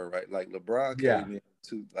era, right? Like LeBron came in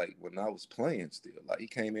to like when I was playing still. Like he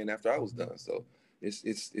came in after I was done. So it's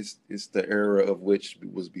the era of which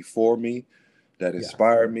was before me that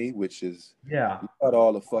inspired me, which is we got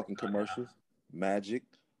all the fucking commercials. Magic,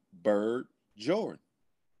 Bird, Jordan.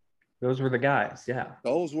 Those were the guys,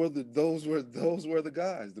 Those were the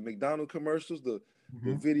guys. The McDonald's commercials, the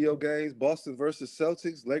video games, Boston versus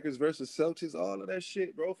Celtics, Lakers versus Celtics, all of that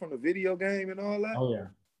shit, bro, from the video game and all that. Oh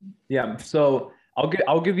yeah. So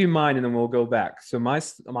I'll give you mine and then we'll go back. So my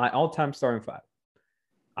all-time starting five.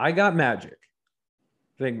 I got Magic.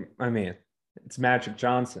 It's Magic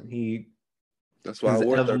Johnson. That's why I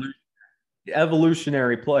worked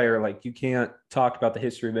evolutionary player. Like you can't talk about the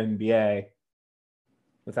history of the NBA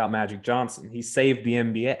without Magic Johnson. He saved the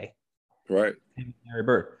NBA. Right. Larry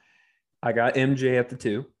Bird. I got MJ at the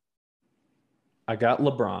 2. I got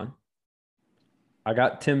LeBron. I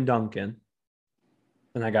got Tim Duncan.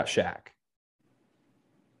 And I got Shaq.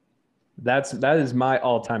 That is my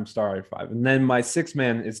all-time starting five. And then my 6th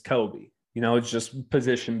man is Kobe. It's just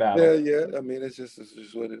position battle. Yeah. I mean, it's just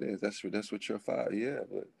what it is. That's what your five. Yeah,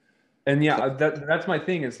 but that's my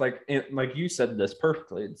thing. It's like you said this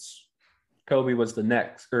perfectly. It's Kobe was the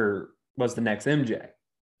next MJ.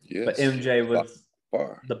 Yes. But MJ was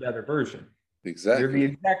the better version. Exactly. You're the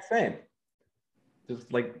exact same. Just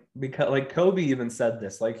because Kobe even said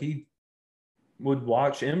this, like he would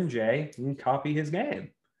watch MJ and copy his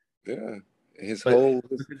game. Yeah. His own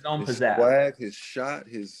swag, his shot,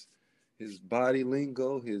 his body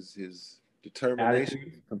lingo, his determination,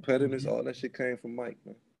 attitude, competitiveness, all that shit came from Mike,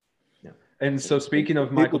 man. Yeah. And so speaking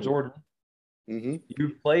of Michael Jordan,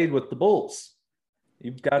 you've played with the Bulls.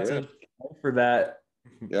 You've got to play for that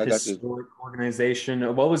historic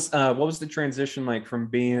organization. What was the transition like from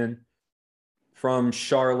being from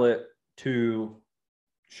Charlotte to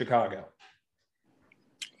Chicago?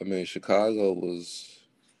 I mean, Chicago was,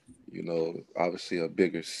 obviously a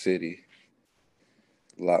bigger city,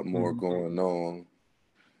 a lot more going on.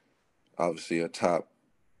 Obviously a top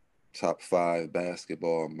 5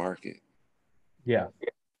 basketball market. Yeah.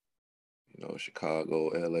 Chicago,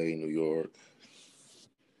 LA, New York.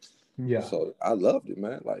 Yeah. So I loved it,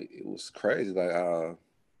 man. Like it was crazy. Like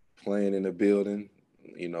playing in the building,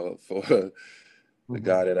 for the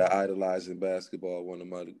guy that I idolized in basketball, one of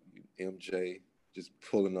my MJ, just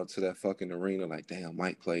pulling up to that fucking arena, like, damn,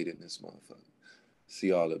 Mike played in this motherfucker.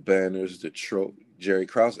 See all the banners, the trophy. Jerry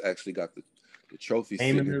Krause actually got the trophy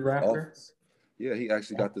sitting in his office. Yeah, he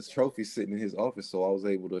actually got this trophy sitting in his office, so I was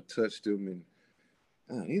able to touch them and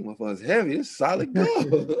these motherfuckers heavy. It's solid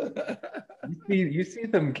gold. you see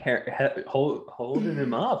them holding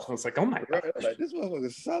him up. So it's like, oh my god, like this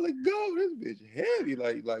motherfucker's solid gold. This bitch heavy.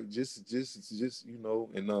 Like just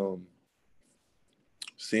and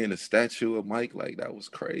seeing a statue of Mike, like that was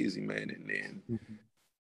crazy, man. And then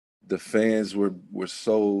the fans were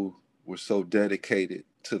so dedicated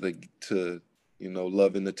to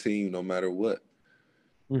loving the team no matter what.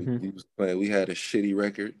 We was playing. We had a shitty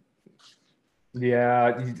record.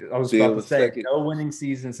 Yeah, I was Still about to was say second, no winning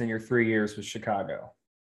seasons in your 3 years with Chicago.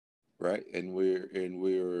 right? And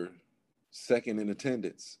we're second in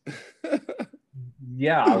attendance.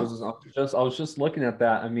 Yeah, I was just looking at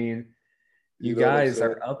that. I mean, you You know what I'm guys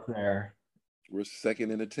saying? are up there. We're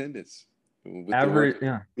second in attendance with the Average,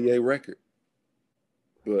 worst yeah. NBA record.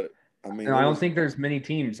 But I mean, And it I don't was think there's many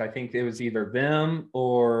teams. I think it was either them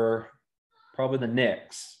or probably the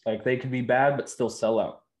Knicks. Like they could be bad but still sell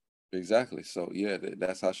out. exactly. So yeah,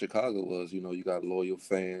 that's how Chicago was. You got loyal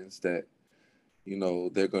fans that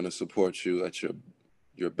they're going to support you at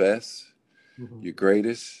your best, Mhm. your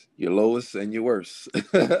greatest, your lowest, and your worst.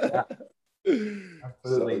 Yeah, So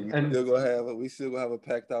absolutely. And we still gonna have a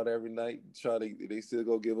packed out every night. They still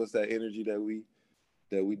gonna give us that energy that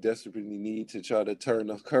we desperately need to try to turn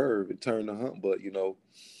the curve and turn the hump. But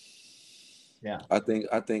yeah, I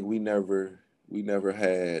think we never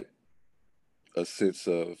had a sense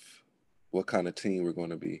of what kind of team we're going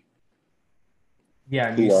to be. yeah,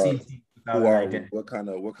 and you Who are see teams without who an are we? identity. What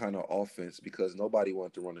kind of offense? Because nobody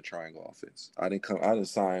wanted to run a triangle offense. I didn't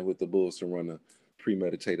sign with the Bulls to run a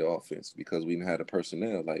premeditated offense because we didn't have the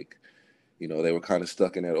personnel. Like, they were kind of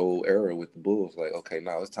stuck in that old era with the Bulls. Like, okay,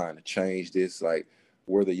 now it's time to change this. Like,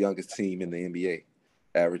 we're the youngest team in the NBA,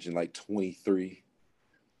 averaging like 23,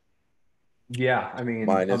 Yeah, I mean,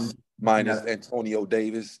 minus I'm looking minus at Antonio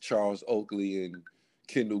Davis, Charles Oakley, and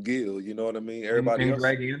Kendall Gill. You know what I mean? Everybody and else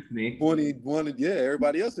Greg Anthony. 21. Yeah,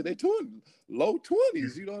 everybody else they 20, low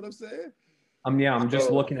 20s. You know what I'm saying? Yeah, I'm just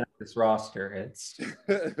So looking at this roster. It's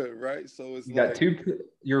right. So it's you got like,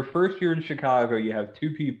 your first year in Chicago, you have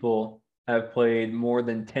two people have played more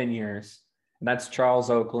than 10 years, and that's Charles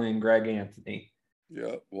Oakley and Greg Anthony.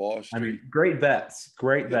 yeah, Wall I mean, Street. great Yeah, vets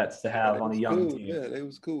to yeah, have they on a was young cool. team. Yeah, they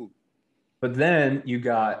was cool. But then you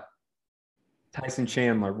got Tyson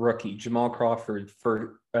Chandler, rookie, Jamal Crawford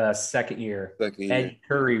for second year, Second year, Eddie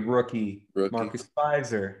Curry, rookie, rookie. Marcus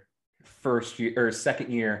Fizer, first year or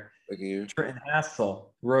second year, Second year. Trenton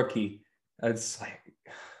Hassel, rookie. It's like,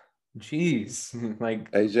 geez, like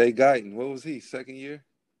AJ Guyton, what was he? Second year.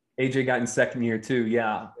 AJ got in second year too,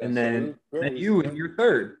 yeah. Yeah. And So then bro, it's you in young. your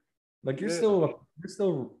third, like Yeah. you're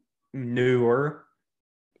still newer.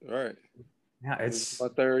 Right. Yeah, This is it's my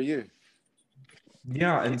third year.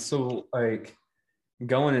 yeah, and so like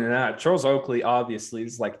going into that, Charles Oakley obviously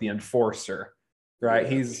is like the enforcer, right? Yeah.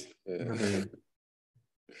 He's, Yeah. I mean,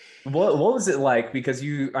 what was it like? Because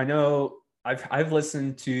I know I've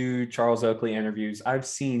listened to Charles Oakley interviews. I've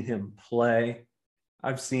seen him play.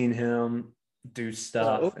 I've seen him do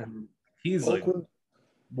stuff, Oak, and he's Oak a was Oak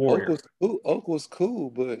warrior. was cool. Oak was cool,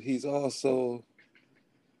 but he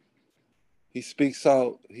speaks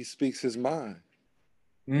out. He speaks his mind.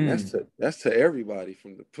 And Mm, that's to everybody,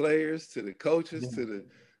 from the players to the coaches yeah, to the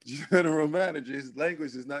general manager. His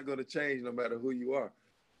language is not going to change no matter who you are.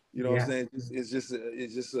 You know what I'm yeah, saying? It's just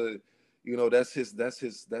a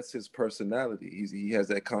that's his personality. He has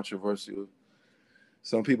that controversial.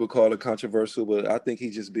 Some people call it controversial, but I think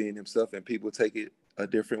he's just being himself, and people take it a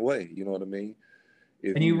different way. You know what I mean?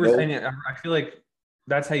 If and you know, and I feel like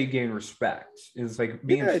that's how you gain respect. Is like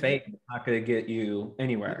being yeah, fake is not going to get you yeah,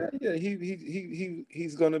 anywhere. yeah.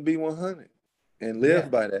 He's gonna be 100 and Yeah,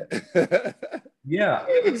 live by that. yeah,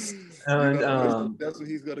 and That's what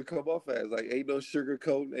he's gonna come off as. Like, ain't no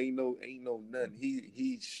sugarcoat, ain't no nothing.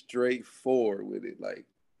 He's straightforward with it, like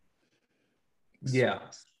yeah.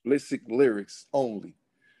 explicit lyrics only.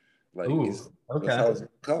 Like, Ooh, that's okay. how it's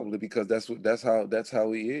come, because that's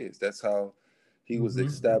how he is. That's how he was Hmm.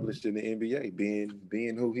 established in the NBA,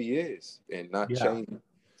 being who he is and not Yeah. changing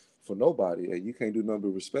for nobody. And you can't do nothing but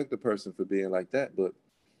respect a person for being like that. But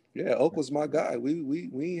yeah, Oak was my guy.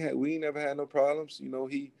 We never had no problems. He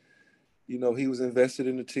was invested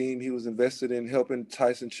in the team. He was invested in helping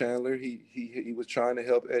Tyson Chandler. He was trying to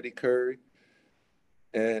help Eddie Curry,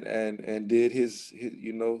 and did his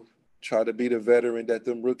try to be the veteran that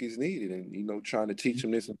them rookies needed, and trying to teach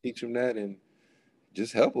him this and teach him that, and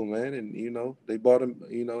just help him, man. And they bought him,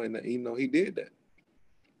 and he did that.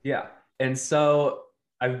 Yeah. And so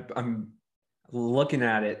I'm looking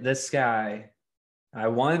at it. This guy, I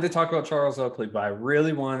wanted to talk about Charles Oakley, but I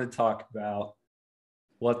really wanted to talk about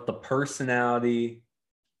what the personality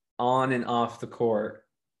on and off the court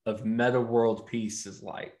of Meta World Peace is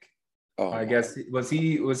like. Oh I my, guess was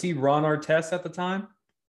he Ron Artest at the time?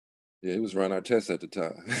 yeah, he was Ron Artest at the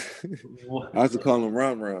time. I used to call him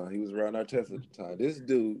Ron Ron. He was Ron Artest at the time. This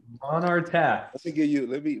dude, Ron let me Artest. give you,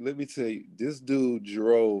 let me tell you, this dude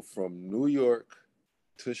drove from New York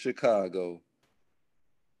to Chicago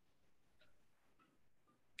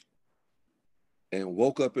and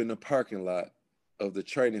woke up in the parking lot of the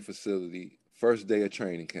training facility first day of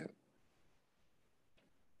training camp.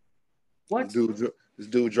 What? This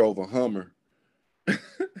dude drove a Hummer.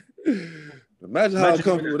 Imagine how Imagine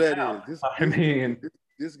uncomfortable that is. I mean,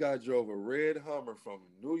 This guy drove a red Hummer from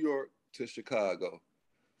New York to Chicago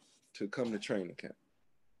to come to training camp.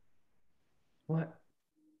 what?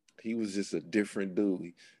 He was just a different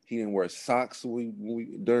dude. He didn't wear socks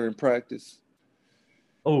during practice.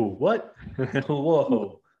 Oh, what?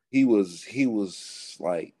 Whoa. He was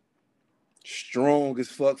like strong as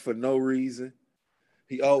fuck for no reason.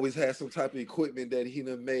 He always had some type of equipment that he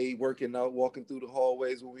done made, working out, walking through the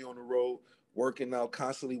hallways when we on the road, working out,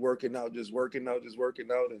 constantly working out, just working out.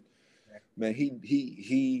 And man,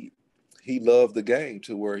 he loved the game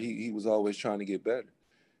to where he was always trying to get better.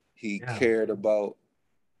 He cared about,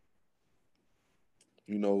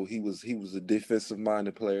 he was a defensive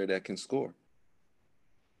minded player that can score.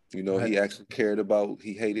 He actually cared about,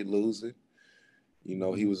 he hated losing.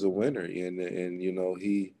 He was a winner, and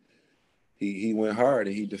he went hard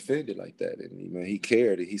and he defended like that, and he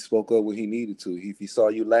cared and he spoke up when he needed to. If he saw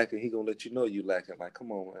you lacking, he gonna let you know you lacking. Like,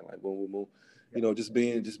 come on, man, like boom. Just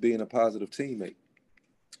being a positive teammate.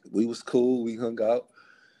 We was cool. We hung out.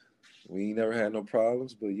 We ain't never had no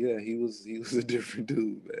problems, but yeah, he was a different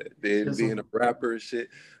dude, man. Then being a rapper and shit.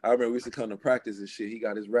 I remember we used to come to practice and shit. He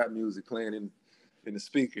got his rap music playing in the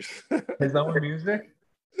speakers. His own music?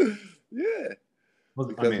 Yeah.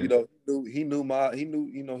 Because he's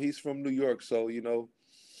from New York, so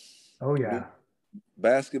Oh yeah.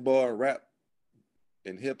 Basketball and rap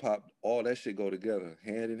and hip hop, all that shit go together,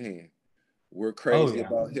 hand in hand. We're crazy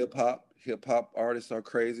about hip hop. Hip hop artists are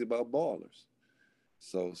crazy about ballers.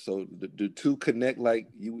 So the two connect like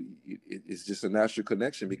it's just a natural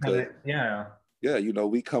connection because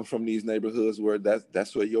we come from these neighborhoods where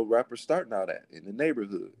that's where your rappers starting out at, in the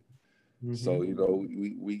neighborhood. Mm-hmm. So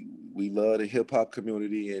we love the hip hop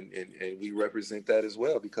community and we represent that as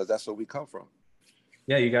well because that's where we come from.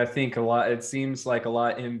 Yeah, you got to think a lot. It seems like a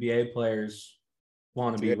lot of NBA players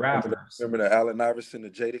want to be rappers. Remember the Allen Iverson, the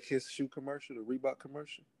Jadakiss shoe commercial, the Reebok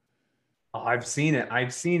commercial? Oh, I've seen it. I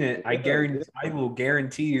will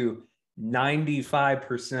guarantee you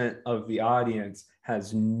 95% of the audience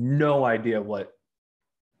has no idea what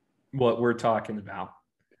we're talking about.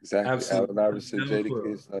 Exactly. Absolutely. Allen Iverson,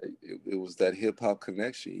 Jadakiss, like it was that hip hop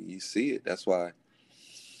connection. You see it. That's why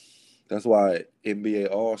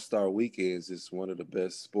NBA All-Star weekends is one of the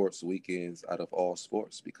best sports weekends out of all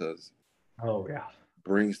sports because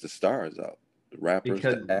brings the stars out, the rappers,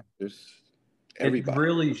 the actors, everybody. It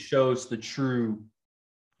really shows the true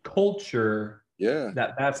culture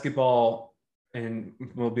that basketball and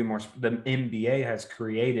will be more the NBA has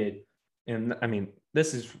created. And I mean,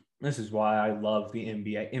 this is why I love the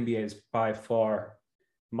NBA. NBA is by far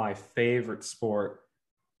my favorite sport.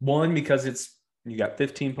 One, because you got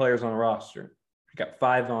 15 players on a roster. You got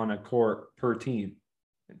 5 on a court per team.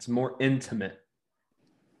 It's more intimate.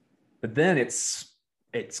 But then it's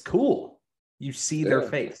cool. You see their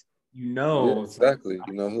face. Exactly.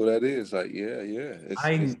 You know who that is. Like,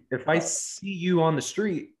 if I see you on the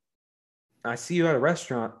street, I see you at a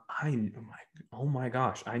restaurant, oh my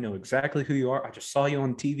gosh, I know exactly who you are. I just saw you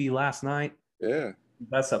on TV last night. Yeah.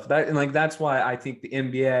 That stuff. That's why I think the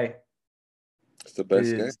NBA it's the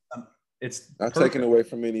best game. It's not taken away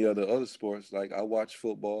from any other sports. Like I watch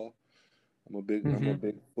football. I'm a big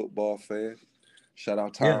football fan. Shout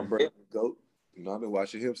out Tom Brady, GOAT. I've been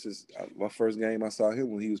watching him since my first game I saw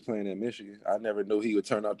him when he was playing in Michigan. I never knew he would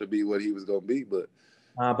turn out to be what he was going to be, but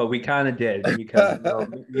we kind of did because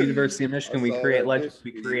University of Michigan, we create legends.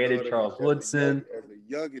 We created Charles Woodson. As a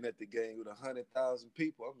youngin' at the game with 100,000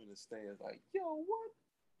 people, I'm in the stands like, yo, what?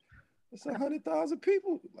 It's 100,000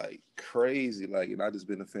 people, like crazy. Like, and I just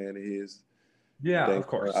been a fan of his. Yeah, of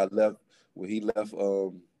course. I left when he left.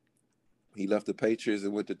 He left the Patriots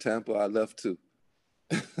and went to Tampa. I left too.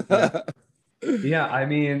 Yeah, I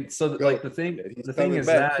mean, so like the thing is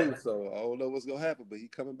that too, so I don't know what's gonna happen, but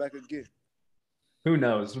he's coming back again. Who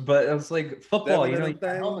knows? But it's like football, you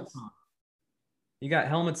got helmets on. You got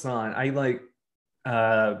helmets on. I like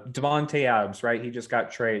Devontae Adams, right? He just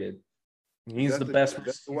got traded. He's the best.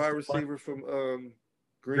 That's the wide receiver from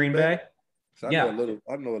Green Bay. So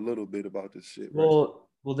I know a little bit about this shit. Well,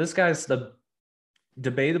 this guy's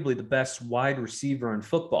debatably the best wide receiver in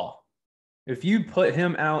football. If you put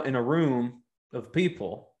him out in a room of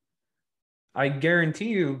people, I guarantee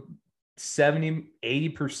you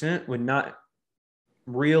 70-80% would not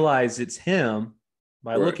realize it's him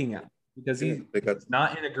by looking at him because he's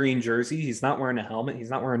not in a green jersey. He's not wearing a helmet. He's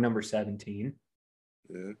not wearing number 17.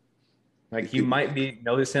 Yeah. Like you might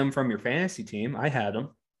notice him from your fantasy team. I had him.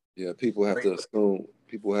 Yeah, people have to assume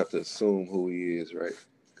who he is, right?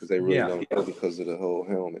 Because they really don't know because of the whole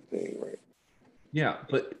helmet thing, right? Yeah,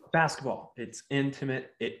 but basketball, it's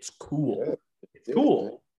intimate. It's Yeah, cool. It's yeah, man.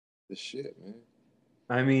 cool. The shit, man.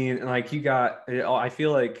 I mean, like you got, I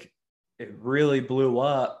feel like it really blew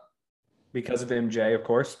up because of MJ, of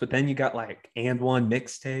course, but then you got like and one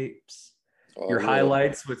mixtapes, Oh your yeah.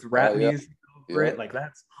 highlights with Oh rap yeah. music over Yeah. it. Like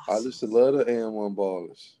that's I awesome. used to love the and one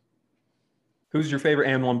ballers. Who's your favorite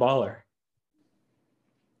and one baller?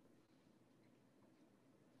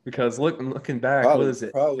 Because looking back, what Probably is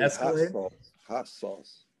it? probably hot Escalade? sauce. Hot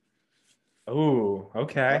sauce. Oh, Hot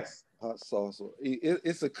okay. hot sauce.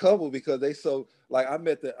 It's a couple because they so like I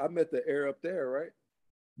met the air up there, right?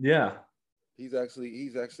 Yeah. He's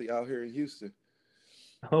actually out here in Houston.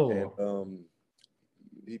 And Oh,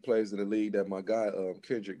 he plays in the league that my guy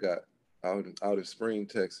Kendrick got out in Spring,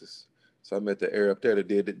 Texas. So I met the air up there that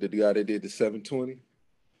did the guy that did the 720.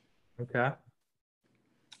 okay.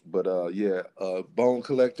 But yeah, bone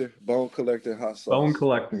collector, hot Bone sauce.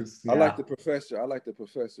 collectors. I like Yeah. the professor. I like the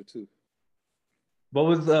professor too. What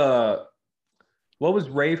was what was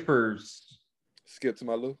Rafer's? Skip to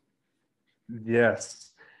my Lou.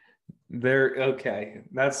 Yes. There, okay.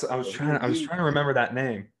 That's Yeah, he I was he trying to remember that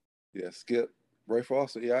name. yeah, Skip. Ray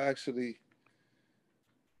Foster. Yeah, I actually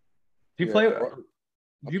Do you yeah, play I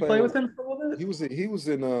did you played play with with him for a little bit? he was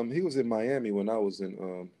in Miami when I was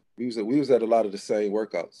in we was at a lot of the same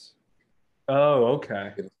workouts Oh,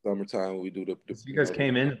 okay. in the summertime when we do the So you guys the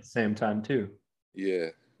came in at the same time too. yeah,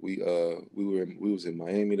 we was in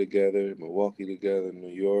Miami together, Milwaukee together, New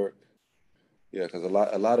York. Yeah, because a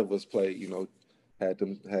lot of us played, had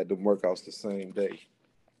them workouts the same day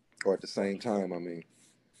or at the same time. I mean,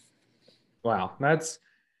 Wow. That's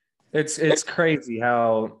it's crazy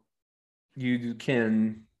how you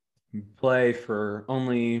can play for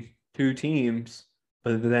only two teams,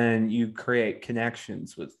 but then you create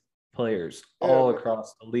connections with players yeah, all man.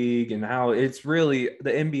 across the league and how it's really the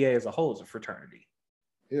NBA as a whole is a fraternity.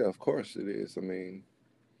 Yeah, of course it is. I mean,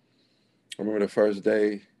 I remember the first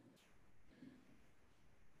day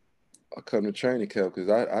I come to training camp because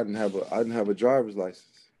I didn't have a driver's license.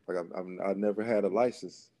 Like I never had a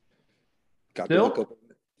license. Got to hook Still, up.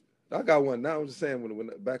 I got one now. I'm just saying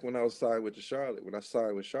back when I was signed with the Charlotte, when I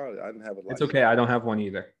signed with Charlotte, I didn't have a it's license. okay. I don't have one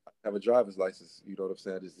either. I have a driver's license. You know what I'm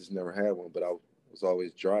saying? I just never had one, but I was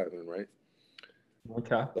always driving, right?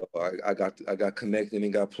 Okay. So I got connected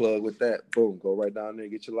and got plugged with that. Boom, go right down there,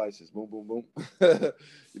 get your license. Boom, boom, boom.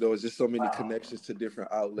 It's just so many Wow. connections to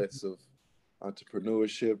different outlets of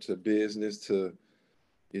entrepreneurship to business to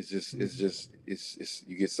it's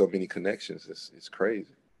you get so many connections. It's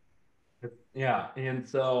crazy. Yeah. And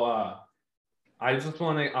so I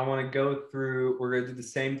want to go through we're gonna do the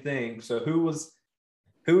same thing. So who was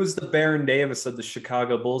the Baron Davis of the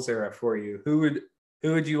Chicago Bulls era for you? Who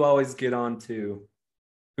would you always get on to?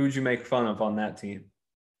 Who would you make fun of on that team?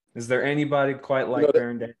 Is there anybody quite You know like that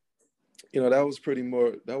Baron Davis? that was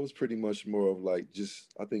pretty much more of like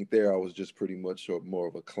just I think there I was just pretty much more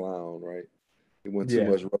of a clown, right? It went too Yeah.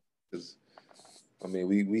 much because I mean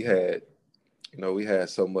we had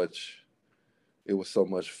so much. It was so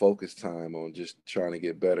much focus time on just trying to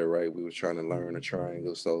get better, right? We were trying to learn a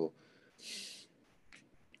triangle, so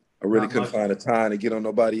I really Not couldn't much. find a time to get on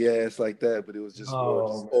nobody's ass like that. But it was just more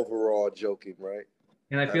just Oh, overall joking, right?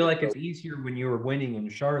 and I feel Having like it's jokes. easier when you were winning in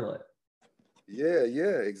Charlotte. Yeah,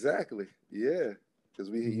 yeah, exactly. Yeah, because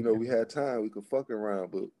we had time, we could fuck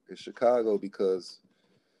around, but in Chicago because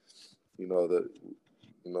you know the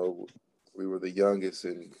you know we were the youngest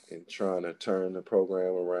and trying to turn the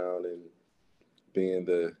program around and being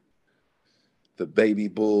the baby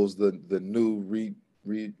bulls, the new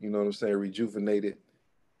you know what I'm saying, rejuvenated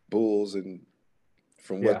bulls, and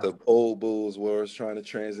from what Yeah. the old bulls were trying to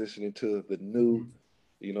transition into the new, Mhm.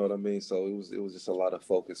 you know what I mean? So it was just a lot of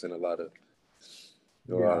focus and a lot of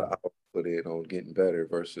Yeah. hours put in on getting better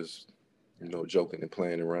versus joking and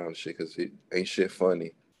playing around and shit because it ain't shit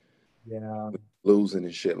funny Yeah. losing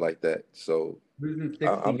and shit like that. So Losing I, 60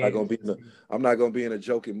 I'm not gonna games. be in a I'm not gonna be in a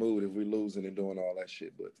joking mood if we're losing and doing all that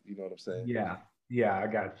shit. But you know what I'm saying? Yeah. Yeah, I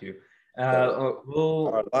got you. So our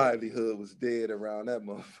We'll livelihood was dead around that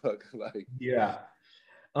motherfucker. Like, yeah.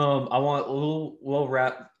 I want we'll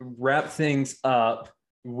wrap things up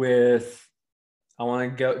with I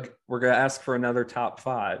want to go we're gonna ask for another top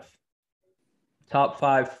five. Top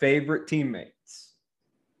five favorite teammates.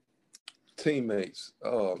 teammates.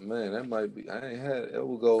 Oh man, that might be. I ain't had. It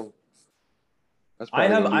will go. That's probably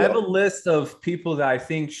gonna I be have a all. list of people that I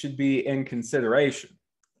think should be in consideration.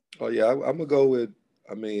 Oh yeah, I'm gonna go with.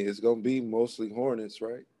 I mean, it's gonna be mostly Hornets,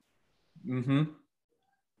 right? Mm-hmm.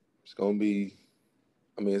 It's gonna be.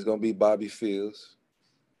 I mean, it's gonna be Bobby Fields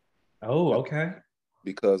Oh, okay.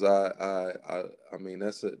 because I mean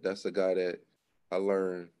that's a guy that I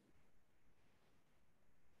learned,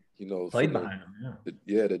 you know, Played from behind him,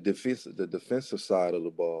 the defensive side of the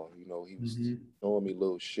ball. You know, he was showing me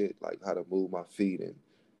little shit like how to move my feet, and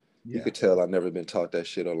you yeah, could tell I never been taught that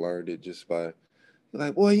shit or learned it just by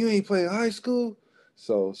like, boy, you ain't playing high school.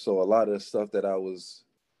 So a lot of the stuff that I was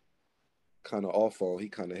kind of off on, he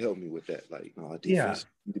kind of helped me with that. Like, no, yeah. defense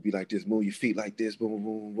need to be like this, move your feet like this, boom, boom,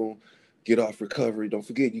 boom, boom. Get off recovery. Don't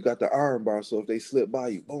forget you got the iron bar, so if they slip by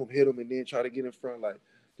you, boom, hit them and then try to get in front. Like,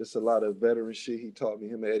 just a lot of veteran shit he taught me.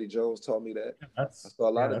 Him and Eddie Jones taught me that. I saw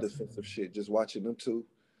a lot of That's defensive shit just watching them two.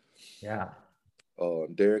 yeah.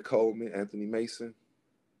 Derek Coleman, Anthony Mason,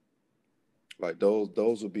 like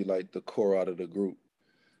those would be like the core out of the group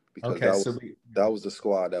because Okay, so that was the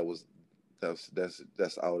squad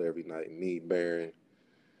that's out every night. Me, Barron,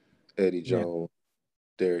 Eddie yeah. Jones,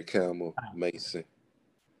 Derek Campbell, Mason.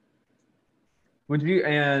 Would you?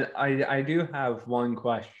 And I do have one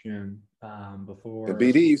question And before.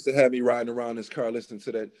 BD used to have me riding around his car listening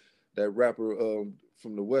to that rapper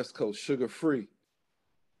from the West Coast, Sugar Free.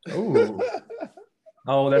 Oh,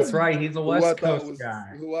 oh, that's right. He's a West Coast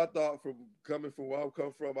guy. Who I thought from coming from where I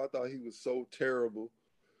come from, I thought he was so terrible.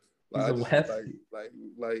 Like He's I a just West.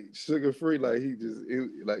 like Sugar Free, like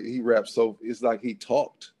like he raps so it's like he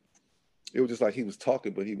talked. It was just like he was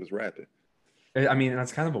talking, but he was rapping. I mean,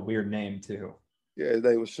 that's kind of a weird name too. Yeah, his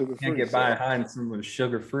name was Sugar Can't Free. get So behind someone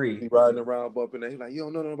sugar he free. riding around bumping that. He like, you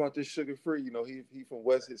don't know nothing about this Sugar Free. You know, he from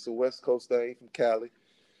West. It's a West Coast thing. He from Cali.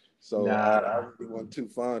 So I Nah. really wasn't too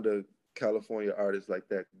fond of California artists like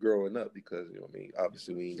that growing up because you know what I mean.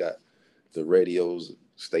 Obviously, we ain't got the radios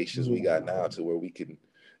stations we got now to where we can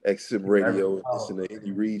XM radio and listen to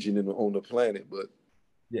any region on the planet. But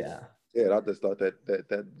yeah, yeah, I just thought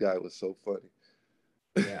that guy was so funny.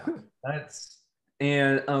 yeah. That's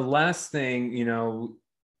and last thing,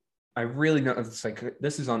 I really know it's like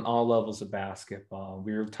this is on all levels of basketball.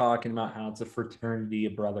 We were talking about how it's a fraternity,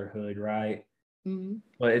 a brotherhood, right? Mm-hmm.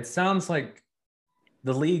 But it sounds like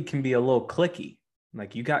the league can be a little cliquey.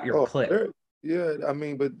 Like you got your clique. Yeah. I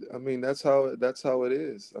mean that's how it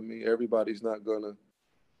is. I mean, everybody's not gonna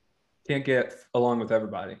Can't get along with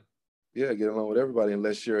everybody. get along with everybody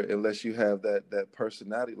unless you have that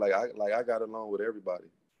personality. Like I got along with everybody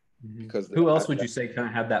because Who else would you say kind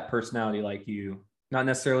of had that personality like you? Not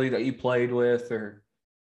necessarily that you played with, or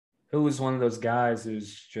who was one of those guys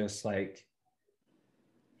who's just like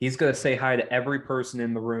he's gonna say hi to every person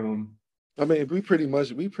in the room. I mean, we pretty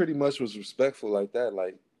much was respectful like that.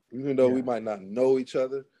 Like even though we might not know each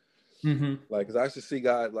other, like because I used to see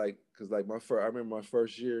guys like because like I remember my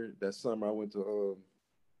first year that summer I went to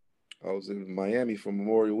I was in Miami for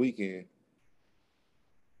Memorial Weekend,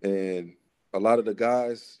 and a lot of the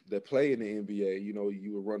guys that play in the NBA,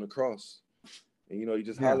 you would run across, and you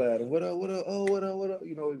just holler at them, what up, oh, what up,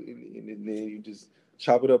 and then you just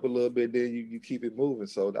chop it up a little bit, then you keep it moving.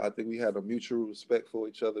 So I think we had a mutual respect for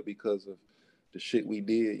each other because of the shit we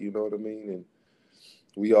did, you know what I mean? And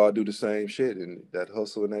we all do the same shit and that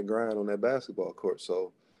hustle and that grind on that basketball court.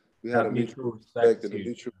 So we had a mutual respect and a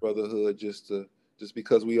mutual brotherhood just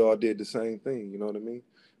because we all did the same thing, you know what I mean?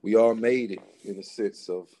 We all made it in the sense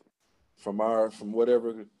of from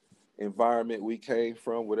whatever environment we came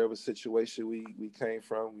from, whatever situation we came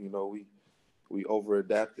from, we over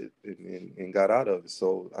adapted and got out of it.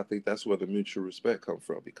 So I think that's where the mutual respect come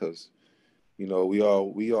from because, we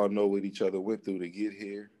all know what each other went through to get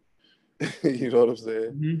here. You know what I'm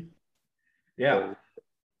saying? Yeah.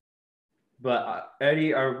 But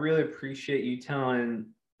Eddie, I really appreciate you telling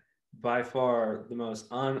by far the most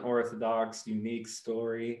unorthodox, unique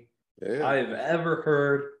story I've ever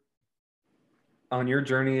heard on your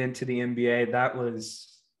journey into the NBA.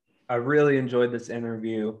 I really enjoyed this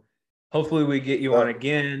interview. Hopefully we get you on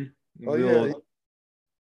again. We'll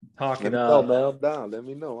talk it up. Man, I'm down. Let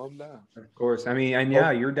me know. I'm down. Of course. I mean, and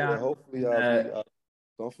you're down. Hopefully I'm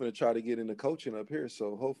finna try to get into coaching up here.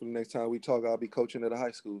 So hopefully next time we talk, I'll be coaching at a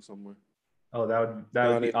high school somewhere. Oh, that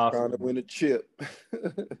would be awesome. Trying to win a chip.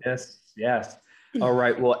 Yes. All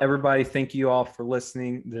right. Well, everybody, thank you all for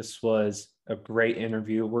listening. This was a great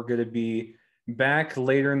interview. We're going to be back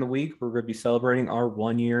later in the week. We're going to be celebrating our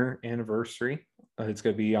 1-year anniversary. It's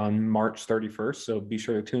going to be on March 31st. So be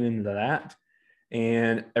sure to tune into that.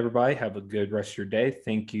 And everybody have a good rest of your day.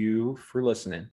 Thank you for listening.